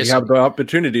 Seriously, you have the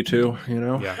opportunity to.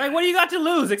 Yeah. Like, what do you got to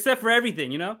lose except for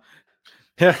everything?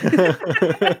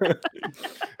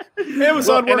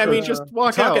 Amazon, and I mean, just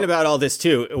walk talking out. about all this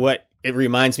too, what it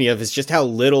reminds me of is just how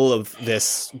little of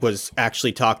this was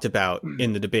actually talked about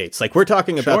in the debates. Like, we're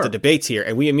talking about the debates here,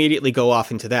 and we immediately go off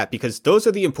into that because those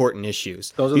are the important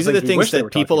issues. These are the things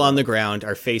that people on the ground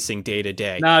are facing day to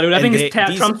day. No, dude, I think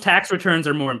Trump's tax returns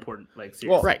are more important. Like, seriously.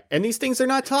 Well, right, and these things are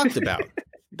not talked about.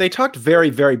 They talked very,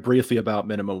 very briefly about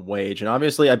minimum wage, and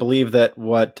obviously, I believe that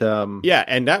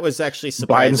and that was actually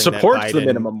surprising. Biden supports the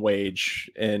minimum wage,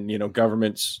 and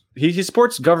governments. He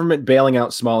supports government bailing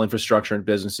out small infrastructure and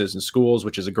businesses and schools,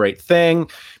 which is a great thing,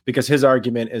 because his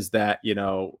argument is that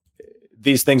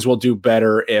these things will do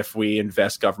better if we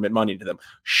invest government money into them.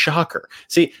 Shocker.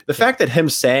 See, the fact that him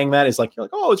saying that is like, you're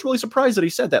like, oh, it's really surprised that he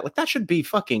said that. Like, that should be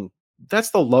fucking.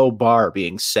 That's the low bar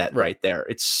being set right there.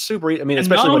 It's super. I mean,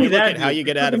 especially when you look at how you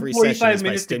get out of recessions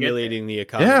by stimulating the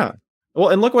economy. Yeah. Well,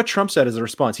 and look what Trump said as a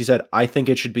response. He said, I think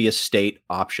it should be a state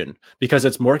option because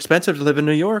it's more expensive to live in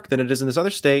New York than it is in this other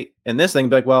state. And this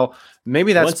thing, like, well,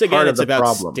 maybe that's once again, part of it's the about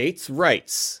problem. States'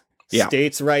 rights. Yeah.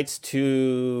 States' rights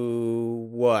to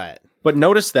what? But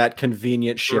notice that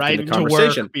convenient shift in the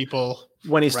conversation. To work, people.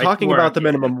 When he's talking about the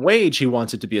minimum wage, he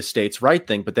wants it to be a states' right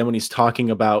thing. But then when he's talking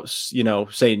about,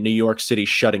 say New York City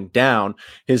shutting down,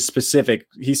 he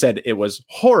said it was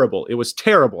horrible. It was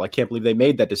terrible. I can't believe they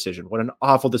made that decision. What an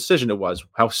awful decision it was.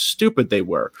 How stupid they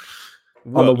were.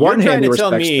 Well, on the one hand, you're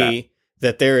trying to tell me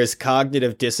that there is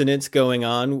cognitive dissonance going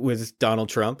on with Donald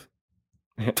Trump.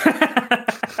 I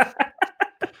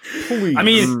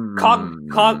mean,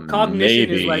 cognition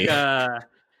is like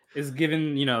is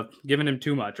giving him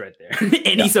too much right there.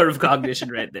 Any sort of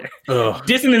cognition right there.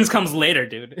 Dissonance comes later,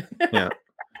 dude. Yeah.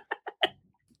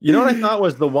 You know what I thought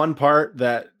was the one part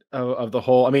that of the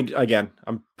whole. I mean, again,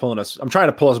 I'm trying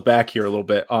to pull us back here a little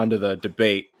bit onto the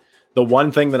debate. The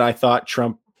one thing that I thought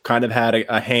Trump kind of had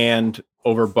a hand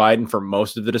over Biden for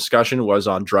most of the discussion was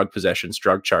on drug possessions,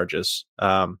 drug charges.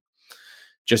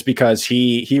 just because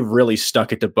he really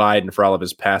stuck it to Biden for all of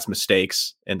his past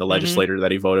mistakes and the legislator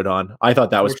that he voted on. I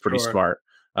thought that was pretty smart.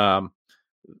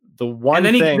 The one and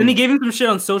then thing, then he gave him some shit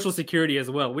on Social Security as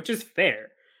well, which is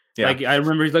fair. Yeah. Like I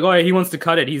remember he's like, oh, he wants to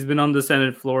cut it. He's been on the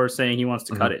Senate floor saying he wants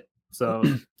to cut it. So,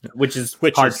 which is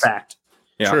hard fact.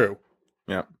 Yeah. True.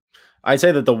 Yeah. I'd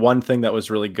say that the one thing that was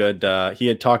really good, he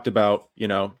had talked about,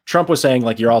 Trump was saying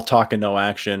like, you're all talking, no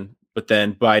action. But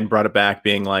then Biden brought it back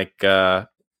being like,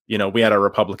 we had a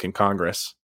Republican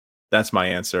Congress. That's my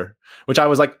answer, which I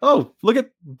was like, oh, look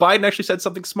at Biden actually said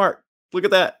something smart. Look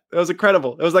at that. That was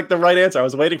incredible. It was like the right answer. I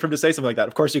was waiting for him to say something like that.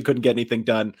 Of course, you couldn't get anything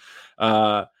done.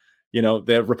 The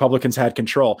Republicans had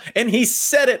control. And he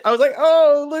said it. I was like,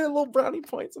 oh, look at little brownie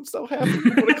points. I'm so happy. I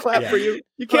want to clap for you.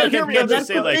 You can't hear me. That's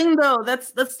the thing, though.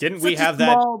 That's didn't we have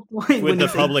that with the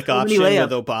public option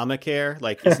with Obamacare?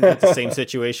 Like, isn't that the same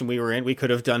situation we were in? We could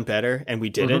have done better, and we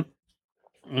didn't.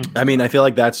 Mm-hmm. I mean, I feel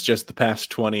like that's just the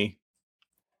past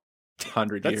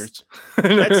 100 years.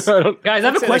 Guys, I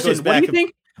have a question. What do you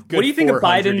think? What do you think of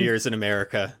Biden? Years in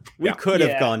America, we could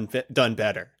have done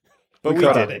better, but we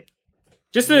didn't.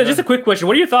 Just a quick question.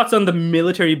 What are your thoughts on the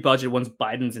military budget once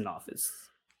Biden's in office?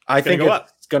 I think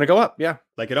it's going to go up. Yeah.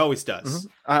 Like it always does.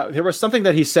 Mm-hmm. There was something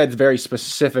that he said very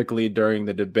specifically during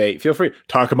the debate. Feel free to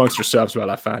talk amongst yourselves while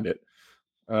I find it.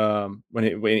 When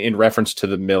in reference to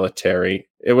the military,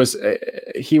 it was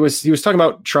he was talking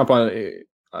about Trump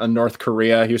on North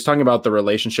Korea. He was talking about the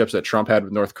relationships that Trump had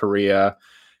with North Korea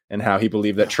and how he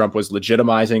believed that Trump was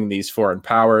legitimizing these foreign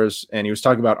powers. And he was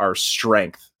talking about our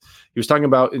strength. He was talking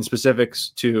about in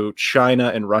specifics to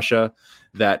China and Russia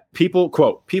that people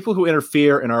who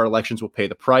interfere in our elections will pay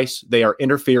the price. They are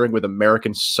interfering with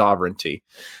American sovereignty.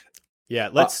 Yeah,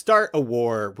 let's start a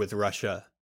war with Russia.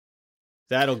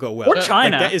 That'll go well. Or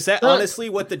China. Like is that honestly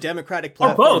what the Democratic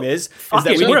platform is? Is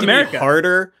that we need to be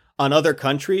harder on other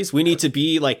countries? We need to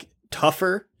be like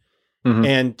tougher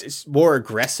and more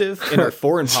aggressive in our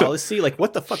foreign policy? Like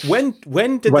what the fuck? When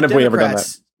did the Democrats... we ever done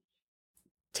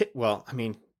that? Well, I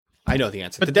mean, I know the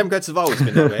answer. But the Democrats have always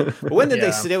been that way. But when did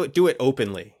they do it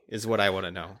openly is what I want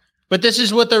to know. But this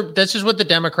is what the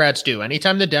Democrats do.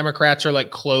 Anytime the Democrats are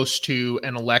like close to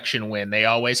an election win, they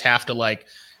always have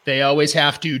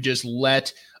to just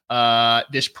let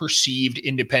this perceived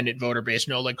independent voter base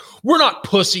know, like, we're not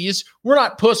pussies.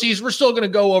 We're still going to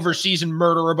go overseas and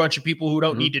murder a bunch of people who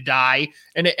don't need to die.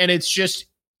 And it's just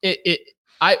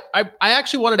I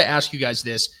actually wanted to ask you guys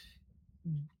this.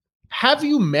 Have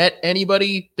you met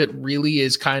anybody that really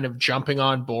is kind of jumping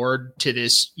on board to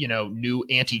this, new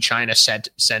anti-China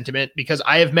sentiment? Because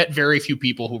I have met very few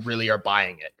people who really are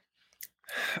buying it.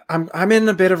 I'm in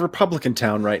a bit of Republican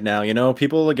town right now.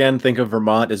 People again think of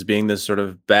Vermont as being this sort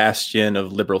of bastion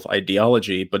of liberal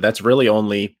ideology, but that's really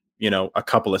only, a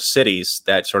couple of cities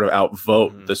that sort of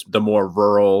outvote the more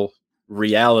rural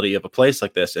reality of a place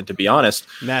like this. And to be honest,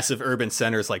 massive urban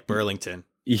centers like Burlington.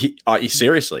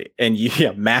 Seriously, and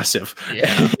massive.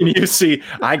 Yeah. And you see,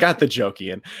 I got the joke,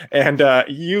 Ian, and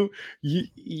you.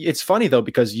 It's funny though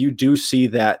because you do see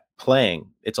that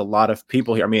playing. It's a lot of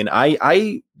people here. I mean,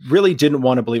 I really didn't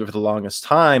want to believe it for the longest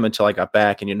time until I got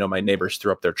back, and my neighbors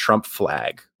threw up their Trump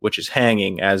flag, which is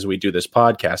hanging as we do this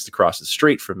podcast across the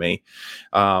street from me.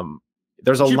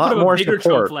 There's a lot more support.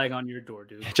 Trump flag on your door,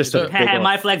 dude. Just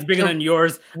my flag's bigger than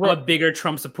yours. I'm a bigger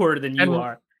Trump supporter than you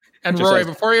are. And Rory,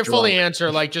 before you fully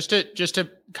answer, like just to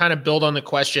kind of build on the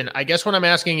question, I guess what I'm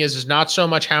asking is not so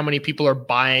much how many people are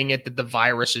buying it that the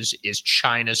virus is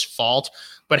China's fault,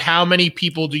 but how many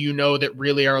people do you know that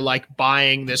really are like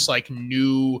buying this like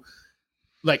new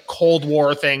like Cold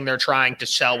War thing they're trying to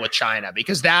sell with China?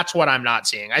 Because that's what I'm not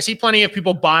seeing. I see plenty of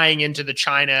people buying into the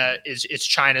it's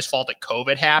China's fault that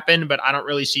COVID happened, but I don't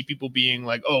really see people being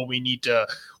like, oh, we need to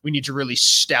really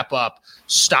step up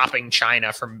stopping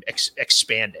China from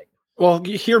expanding. Well,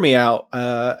 hear me out.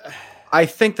 I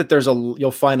think that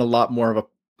you'll find a lot more of a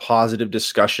positive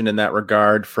discussion in that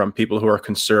regard from people who are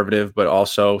conservative, but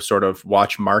also sort of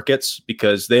watch markets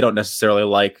because they don't necessarily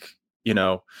like,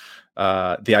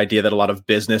 the idea that a lot of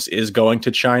business is going to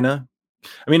China.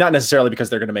 I mean, not necessarily because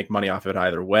they're going to make money off of it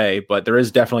either way, but there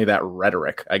is definitely that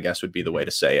rhetoric, I guess would be the way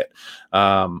to say it.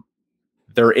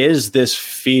 There is this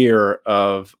fear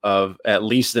of at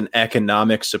least an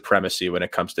economic supremacy when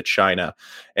it comes to China.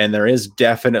 And there is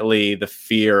definitely the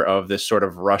fear of this sort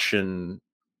of Russian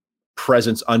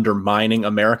presence undermining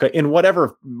America in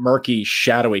whatever murky,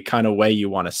 shadowy kind of way you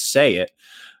want to say it.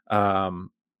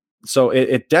 So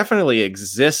it definitely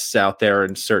exists out there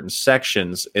in certain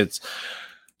sections.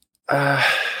 I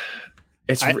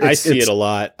see it a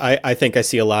lot. I think I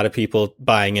see a lot of people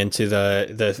buying into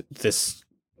this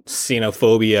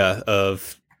xenophobia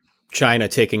of China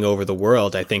taking over the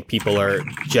world. I think people are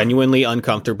genuinely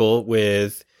uncomfortable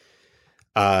with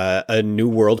a new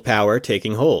world power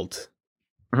taking hold.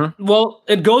 Well,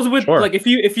 it goes with Sure. like if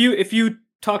you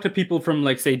talk to people from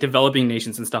like say developing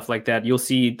nations and stuff like that, you'll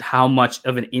see how much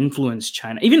of an influence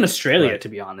China, even Australia, Right. to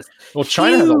be honest. Well,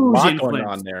 China has a Huge lot going influence.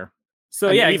 on there. So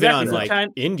I mean, yeah, even exactly. on So like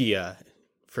China, India,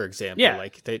 for example. Yeah.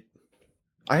 Like they.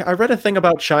 I read a thing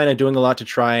about China doing a lot to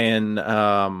try and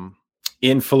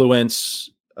influence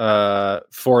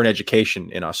foreign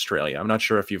education in Australia. I'm not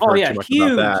sure if you've Oh, heard yeah, too much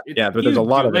huge. about that. It's Yeah, but there's a huge,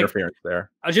 lot dude. of Like, interference there.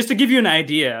 just to give you an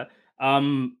idea,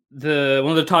 one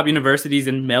of the top universities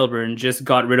in Melbourne just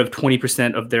got rid of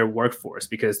 20% of their workforce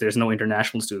because there's no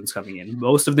international students coming in.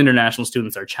 Most of the international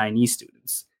students are Chinese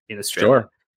students in Australia. Sure.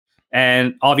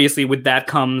 And obviously with that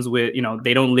comes with,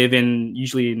 they don't live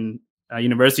usually in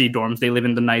university dorms. They live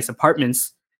in the nice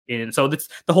apartments. So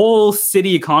the whole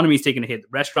city economy is taking a hit. The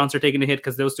restaurants are taking a hit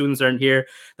because those students aren't here.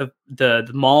 The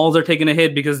malls are taking a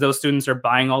hit because those students are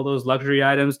buying all those luxury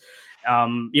items.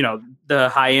 The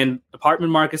high-end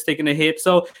apartment market is taking a hit.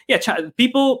 So yeah,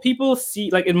 people see,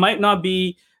 like, it might not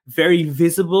be very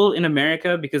visible in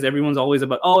America because everyone's always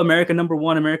about, America number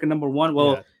one.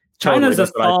 Well, Yeah. China's Totally,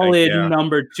 that's a what I think, solid yeah.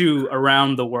 number 2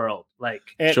 around the world. Like,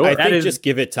 And Sure. I That think is- just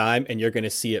give it time and you're going to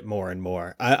see it more and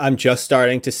more. I'm just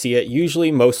starting to see it,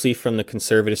 usually mostly from the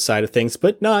conservative side of things,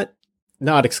 but not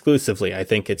exclusively. I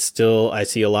think it's still, I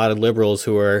see a lot of liberals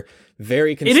who are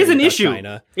very concerned it is an about issue.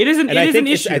 China. It is an And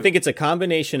issue. I think it's a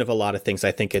combination of a lot of things.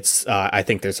 I think I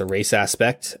think there's a race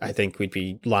aspect. I think we'd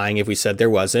be lying if we said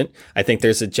there wasn't. I think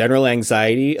there's a general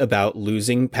anxiety about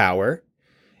losing power.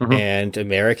 Mhm. And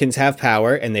Americans have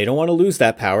power and they don't want to lose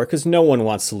that power because no one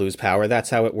wants to lose power.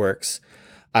 That's how it works.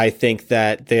 I think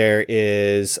that there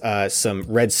is some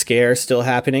Red Scare still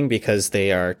happening because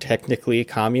they are technically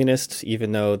communist,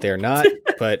 even though they're not.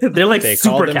 But They're like they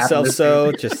call super themselves capitalist.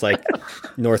 so, just like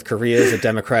North Korea is a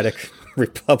democratic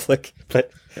republic. But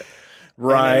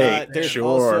Right. there's Sure.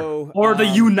 also, Or the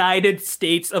United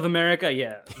States of America.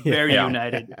 Yeah, very Yeah.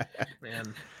 united.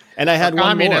 Man. And I had For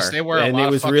one more, communists, they wear a and lot it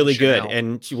of was fucking really good. Chanel.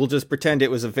 And we'll just pretend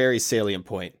it was a very salient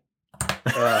point.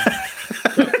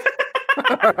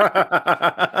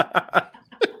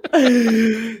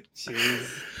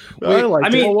 I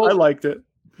liked mean, it. I liked it.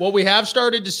 What we have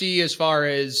started to see as far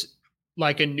as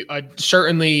like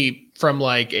certainly from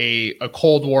like a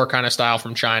Cold War kind of style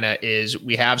from China is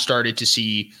we have started to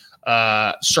see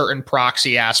certain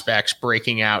proxy aspects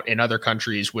breaking out in other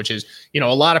countries, which is, a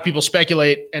lot of people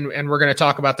speculate, and we're going to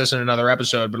talk about this in another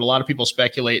episode, but a lot of people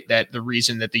speculate that the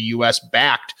reason that the U.S.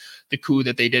 backed the coup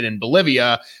that they did in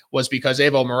Bolivia was because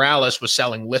Evo Morales was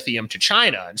selling lithium to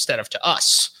China instead of to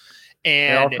us.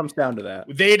 It all And comes down to that.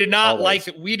 they did not Always.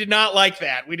 we did not like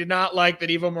that. We did not like that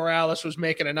Evo Morales was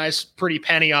making a nice, pretty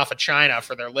penny off of China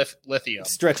for their lithium.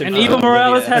 Stretching And for Evo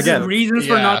Morales Bolivia. has Again, his reasons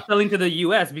for yeah. not selling to the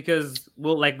U.S. because,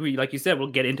 well, like you said, we'll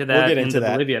get into that. We'll get into the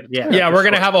that. Bolivia. Yeah, we're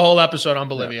gonna have a whole episode on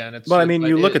Bolivia, and it's. But I mean,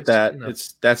 you look at it's, that. you know.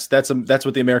 It's that's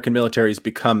what the American military's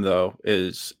become, though.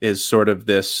 Is sort of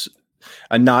this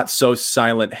a not so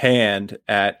silent hand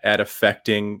at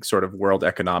affecting sort of world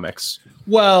economics.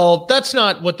 Well, that's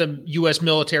not what the U.S.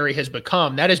 military has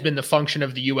become. That has been the function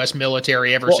of the U.S.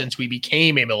 military ever Well- since we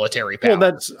became a military power. Well,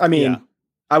 that's I mean. Yeah.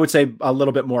 I would say a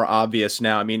little bit more obvious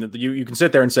now. I mean, you can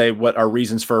sit there and say what our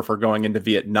reasons for going into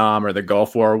Vietnam or the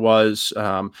Gulf War was,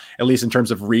 at least in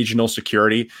terms of regional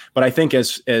security. But I think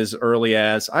as early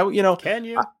as Can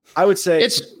you? I would say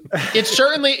it's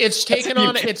certainly taken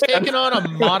on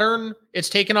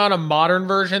a modern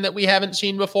version that we haven't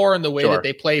seen before in the way Sure. that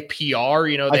they play PR.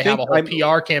 They have think a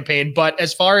whole PR campaign. But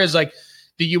as far as like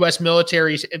the U.S.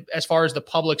 military, as far as the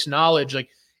public's knowledge, like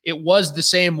it was the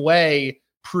same way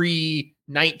pre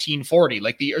 1940,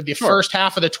 like the Sure. first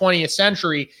half of the 20th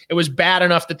century. It was bad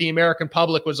enough that the American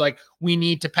public was like, we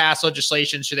need to pass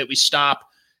legislation so that we stop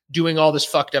doing all this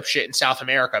fucked up shit in South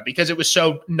America because it was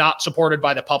so not supported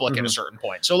by the public at a certain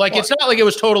point. So like, it's not like it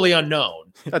was totally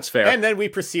unknown. that's fair. And then we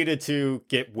proceeded to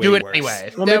get way Do it worse.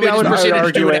 anyway. Well, Then maybe we I just would proceeded to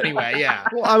argue do it it. anyway. Yeah.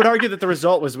 Well, I would argue that the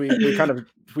result was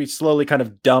we slowly kind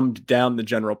of dumbed down the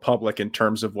general public in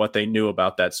terms of what they knew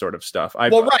about that sort of stuff.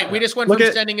 Well, right. We just went Look from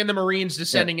at- sending in the Marines to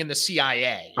sending in the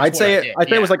CIA. is I'd what say it it. did. I'd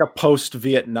say it was Yeah. like a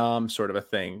post-Vietnam sort of a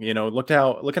thing. Look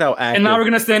how active. And now we're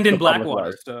going to send in the public Blackwater.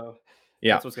 was. So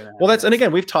Yeah. that's what's going to happen. Well, and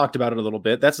again, we've talked about it a little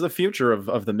bit. That's the future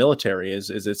of the military is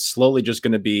it's slowly just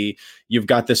going to be, you've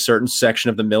got this certain section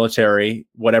of the military,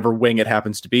 whatever wing it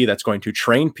happens to be, that's going to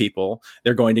train people.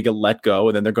 They're going to get let go,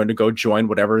 and then they're going to go join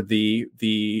whatever the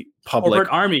public,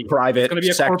 corporate army. private gonna be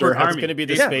a sector corporate has. It's army. going to be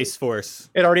the Yeah. Space Force.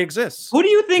 It already exists. Who do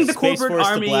you think the Space corporate Force,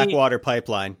 army? the Blackwater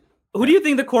pipeline. Who do you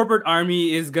think the corporate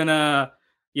army is gonna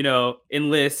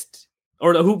enlist,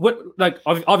 or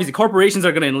obviously corporations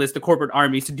are going to enlist the corporate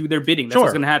armies to do their bidding. That's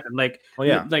what's going to happen. Like,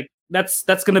 that's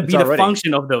going to be the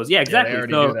function of those. Yeah, exactly.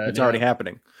 It's already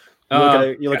happening.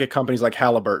 You look at companies like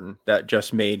Halliburton that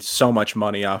just made so much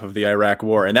money off of the Iraq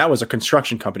war, and that was a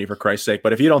construction company, for Christ's sake.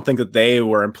 But if you don't think that they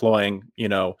were employing,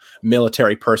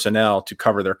 military personnel to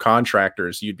cover their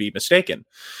contractors, you'd be mistaken.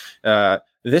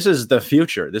 This is the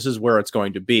future. This is where it's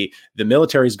going to be. The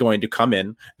military is going to come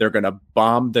in. They're going to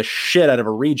bomb the shit out of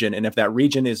a region, and if that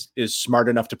region is smart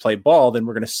enough to play ball, then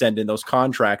we're going to send in those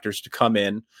contractors to come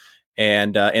in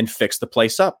and fix the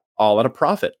place up, all at a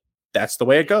profit. That's the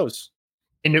way it goes.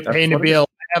 Hey, Nabil,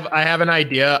 I have an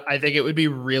idea. I think it would be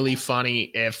really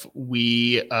funny if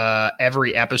we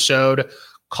every episode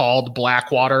called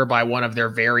Blackwater by one of their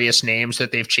various names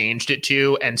that they've changed it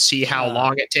to, and see how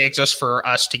long it takes us for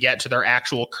us to get to their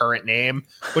actual current name,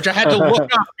 which I had to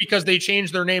look up because they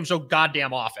changed their name so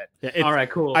goddamn often. All right,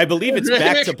 cool. I believe it's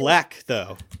Back to Black,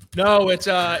 though. No, it's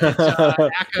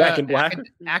Back in Black.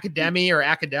 Academy or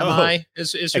Academi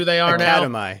is who they are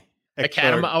now.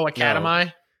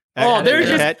 Academy. No. Oh,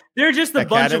 they're just a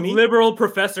bunch of liberal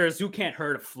professors who can't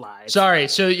hurt a fly. Sorry.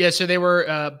 So they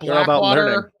were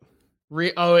Blackwater.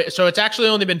 So it's actually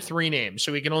only been 3 names,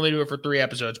 so we can only do it for 3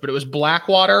 episodes. But it was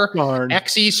Blackwater,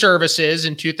 XE Services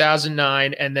in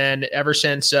 2009, and then ever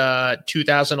since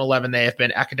 2011 they have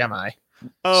been Academi.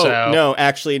 No,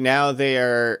 actually now they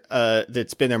are.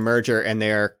 It's been a merger, and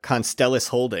they are Constellus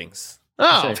Holdings.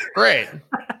 Oh, great.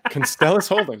 Constellus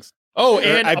Holdings. Oh,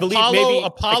 and I believe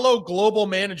Apollo Global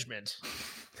Management.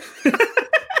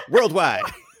 Worldwide.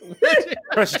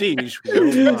 Prestige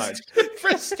worldwide.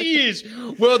 Prestige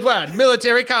worldwide.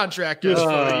 Military contractors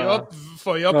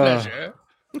for your pleasure.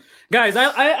 Guys,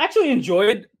 I actually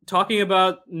enjoyed talking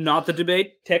about not the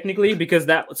debate technically, because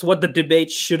that's what the debate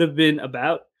should have been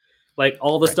about. Like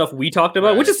all the stuff we talked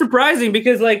about, which is surprising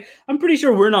because I'm pretty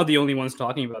sure we're not the only ones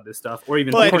talking about this stuff or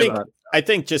even I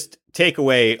think just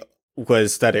takeaway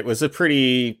was that it was a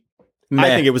pretty I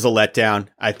think it was a letdown.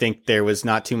 I think there was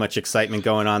not too much excitement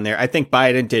going on there. I think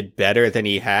Biden did better than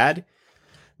he had,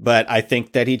 but I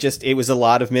think that it was a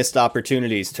lot of missed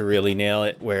opportunities to really nail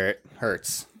it where it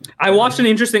hurts. I watched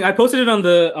I posted it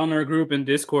on our group in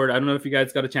Discord. I don't know if you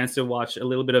guys got a chance to watch a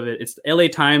little bit of it. It's LA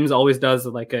Times always does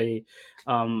a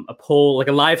poll, like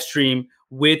a live stream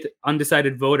with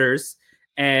undecided voters.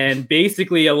 And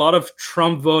basically a lot of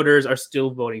Trump voters are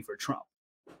still voting for Trump.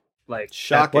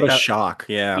 Shock! What a shock!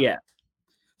 Yeah.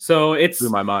 So it's blew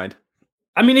my mind.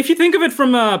 I mean, if you think of it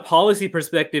from a policy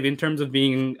perspective, in terms of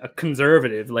being a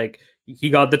conservative, he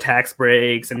got the tax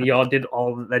breaks and he did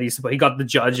all that he got the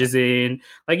judges in.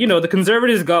 The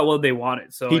conservatives got what they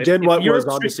wanted. So he did what was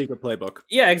on the secret playbook.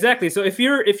 Yeah, exactly. So if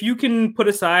you can put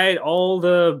aside all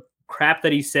the crap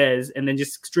that he says and then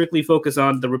just strictly focus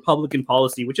on the Republican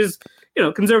policy, which is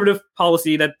conservative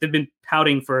policy that they've been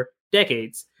touting for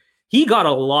decades. He got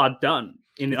a lot done.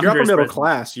 If you're upper middle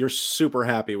class, you're super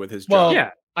happy with his job. Yeah.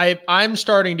 I'm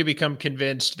starting to become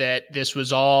convinced that this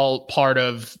was all part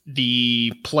of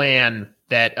the plan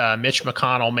that Mitch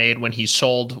McConnell made when he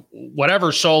sold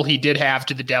whatever soul he did have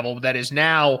to the devil that is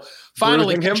now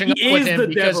finally catching up with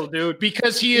him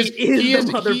because he is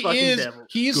Google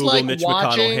like Mitch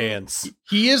watching McConnell hands.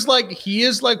 He is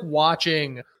like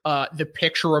watching the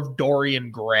picture of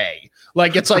Dorian Gray.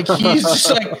 It's like he's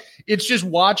just it's just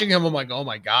watching him. I'm like, oh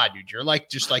my God, dude, you're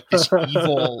just like this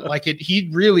evil. He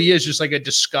really is just like a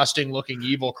disgusting looking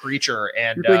evil creature.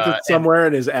 And you think that somewhere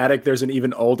in his attic there's an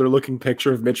even older looking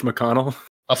picture of Mitch McConnell?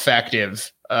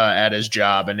 Effective at his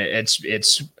job, and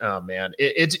it's oh man,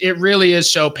 it really is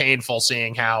so painful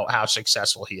seeing how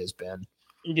successful he has been.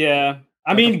 Yeah.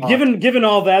 I mean, given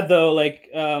all that though,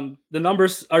 the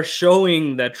numbers are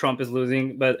showing that Trump is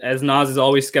losing, but as Nas is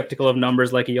always skeptical of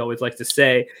numbers, like he always likes to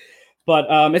say. But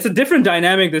it's a different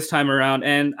dynamic this time around,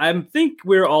 and I think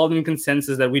we're all in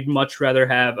consensus that we'd much rather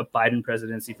have a Biden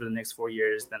presidency for the next 4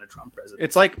 years than a Trump presidency.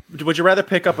 It's like, would you rather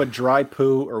pick up a dry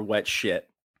poo or wet shit?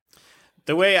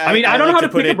 The way I don't know how to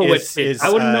pick up a wet shit.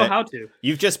 I wouldn't know how to.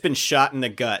 You've just been shot in the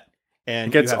gut,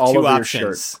 and you have all 2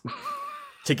 options: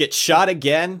 to get shot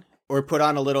again or put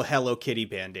on a little Hello Kitty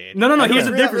Band-Aid. No. Here's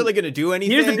the difference. Really going to do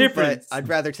anything. Here's the difference. I'd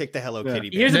rather take the Hello Kitty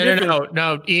Band-Aid. Here's the difference.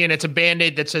 No, Ian, it's a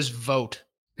Band-Aid that says vote.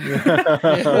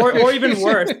 or even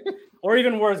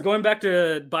worse, going back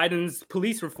to Biden's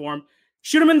police reform,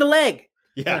 shoot him in the leg.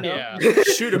 Yeah.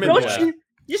 Shoot him in the leg.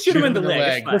 You shoot him in the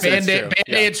leg.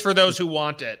 Band-Aids for those who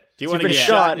want it. Do you want to get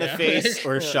shot in the face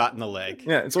or shot in the leg?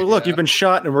 Yeah. So look, you've been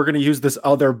shot, and we're going to use this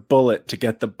other bullet to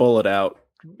get the bullet out.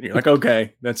 You're like,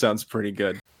 okay, that sounds pretty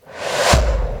good.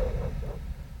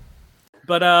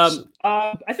 But I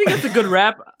think that's a good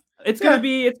wrap. It's gonna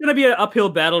be an uphill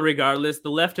battle regardless. The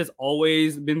left has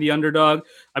always been the underdog.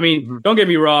 I mean, don't get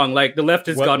me wrong. Like the left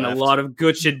has gotten a lot of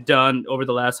good shit done over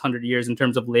the last 100 years in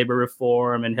terms of labor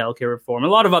reform and healthcare reform, a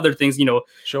lot of other things.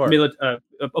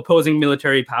 Opposing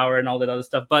military power and all that other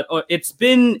stuff. But it's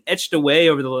been etched away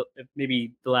over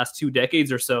maybe the last 2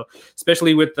 decades or so,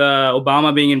 especially with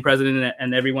Obama being in president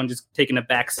and everyone just taking a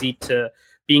backseat to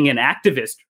being an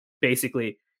activist.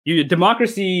 Basically,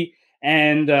 democracy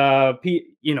and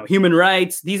human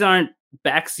rights, these aren't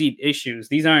backseat issues.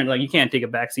 These aren't like you can't take a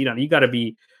backseat on it. You got to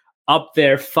be up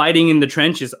there fighting in the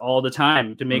trenches all the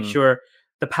time to make sure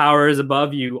the powers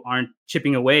above you aren't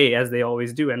chipping away as they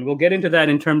always do. And we'll get into that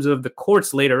in terms of the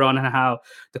courts later on and how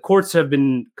the courts have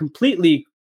been completely,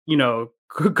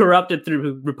 corrupted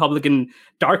through Republican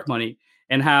dark money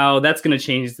and how that's going to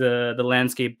change the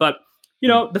landscape. But,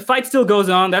 the fight still goes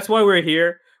on. That's why we're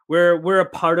here. We're a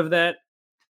part of that.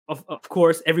 Of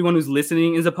course, everyone who's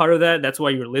listening is a part of that. That's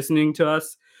why you're listening to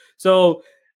us. So,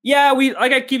 yeah, we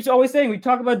like I keep always saying, we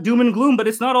talk about doom and gloom, but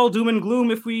it's not all doom and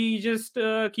gloom if we just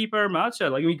keep our mouth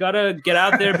shut. Like we gotta get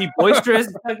out there, be boisterous,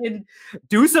 fucking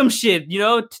do some shit.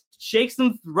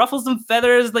 Ruffle some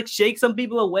feathers, like shake some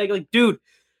people awake. Like, dude,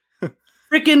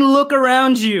 freaking look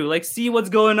around you, like see what's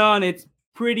going on. It's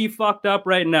pretty fucked up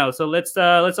right now. So let's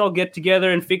all get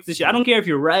together and fix this shit. I don't care if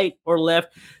you're right or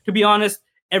left. To be honest.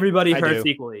 Everybody hurts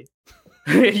equally.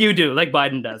 You do, like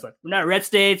Biden does. Like, we're not red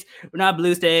states, we're not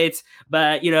blue states,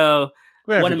 but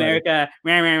one America.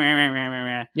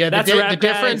 Yeah, the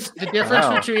difference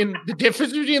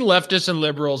between leftists and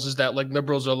liberals is that like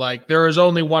liberals are like there is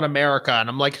only one America, and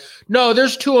I'm like, no,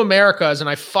 there's 2 Americas, and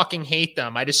I fucking hate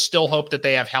them. I just still hope that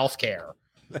they have health care.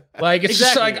 Like it's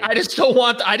just like I just don't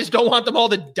want them all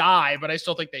to die, but I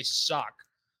still think they suck.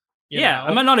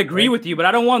 I might not agree with you, but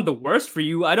I don't want the worst for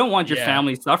you. I don't want your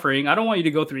family suffering. I don't want you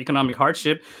to go through economic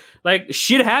hardship. Like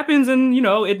shit happens and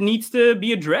it needs to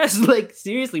be addressed. Like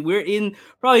seriously, we're in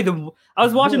probably I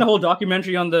was watching a whole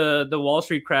documentary on the Wall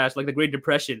Street crash, like the Great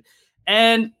Depression.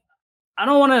 And I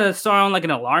don't want to sound like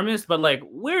an alarmist, but like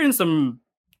we're in some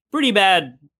pretty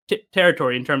bad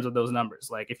territory in terms of those numbers.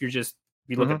 Like if you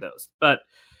look at those, but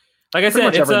like I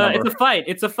said, it's a fight.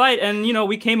 It's a fight. And,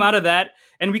 we came out of that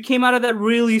and we came out of that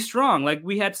really strong. Like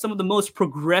we had some of the most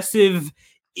progressive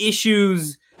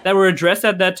issues that were addressed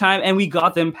at that time. And we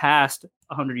got them passed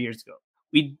 100 years ago.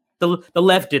 The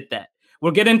left did that.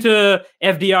 We'll get into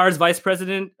FDR's vice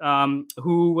president,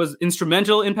 who was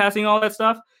instrumental in passing all that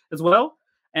stuff as well.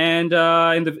 And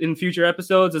in future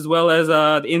episodes, as well as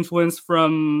the influence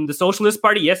from the Socialist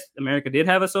Party. Yes, America did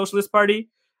have a Socialist Party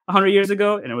 100 years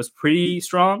ago, and it was pretty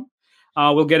strong.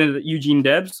 We'll get into Eugene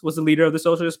Debs was the leader of the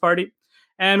Socialist Party,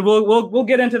 and we'll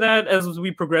get into that as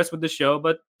we progress with the show.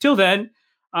 But till then,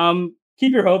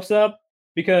 keep your hopes up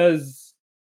because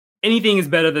anything is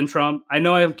better than Trump. I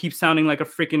know I keep sounding like a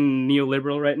freaking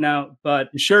neoliberal right now, but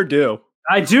you sure do.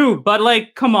 I do, but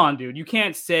like, come on, dude, you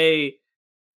can't say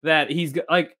that he's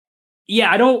like,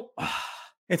 I don't.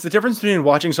 It's the difference between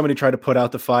watching somebody try to put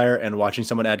out the fire and watching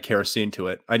someone add kerosene to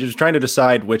it. I'm just trying to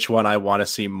decide which one I want to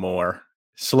see more.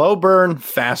 Slow burn,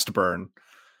 fast burn.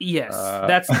 Yes,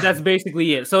 that's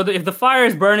basically it. So if the fire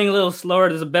is burning a little slower,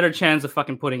 there's a better chance of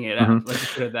fucking putting it out. Let's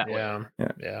just put it that way.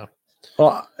 Yeah.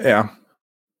 Well, yeah.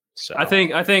 So I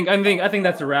think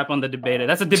that's a wrap on the debate.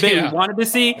 That's a debate we wanted to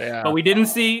see, but we didn't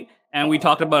see, and we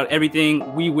talked about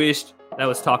everything we wished that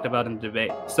was talked about in the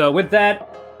debate. So with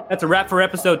that, that's a wrap for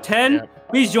episode 10. Yeah.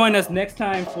 Please join us next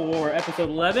time for episode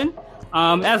 11.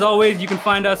 As always, you can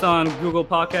find us on Google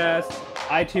Podcasts,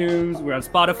 iTunes, we're on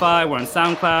Spotify, we're on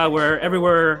SoundCloud, we're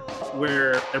everywhere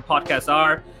where their podcasts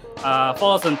are.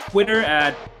 Follow us on Twitter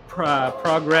at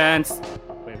Progrants.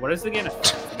 Wait, what is it again?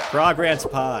 Progrants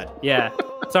Pod. Yeah.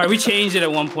 Sorry, we changed it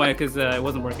at one point because it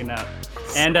wasn't working out.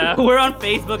 And we're on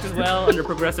Facebook as well under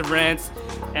Progressive Rants.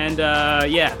 And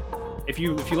if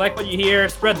you like what you hear,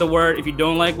 spread the word. If you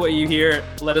don't like what you hear,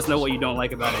 let us know what you don't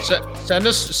like about it.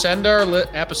 Send our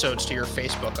episodes to your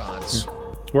Facebook aunts.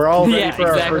 We're all ready for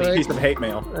our first piece of hate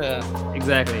mail. Yeah,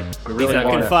 exactly. You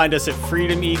can find us at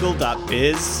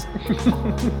freedomeagle.biz.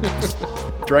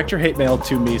 Direct your hate mail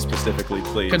to me specifically,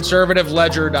 please.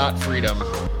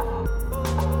 Conservativeledger.freedom.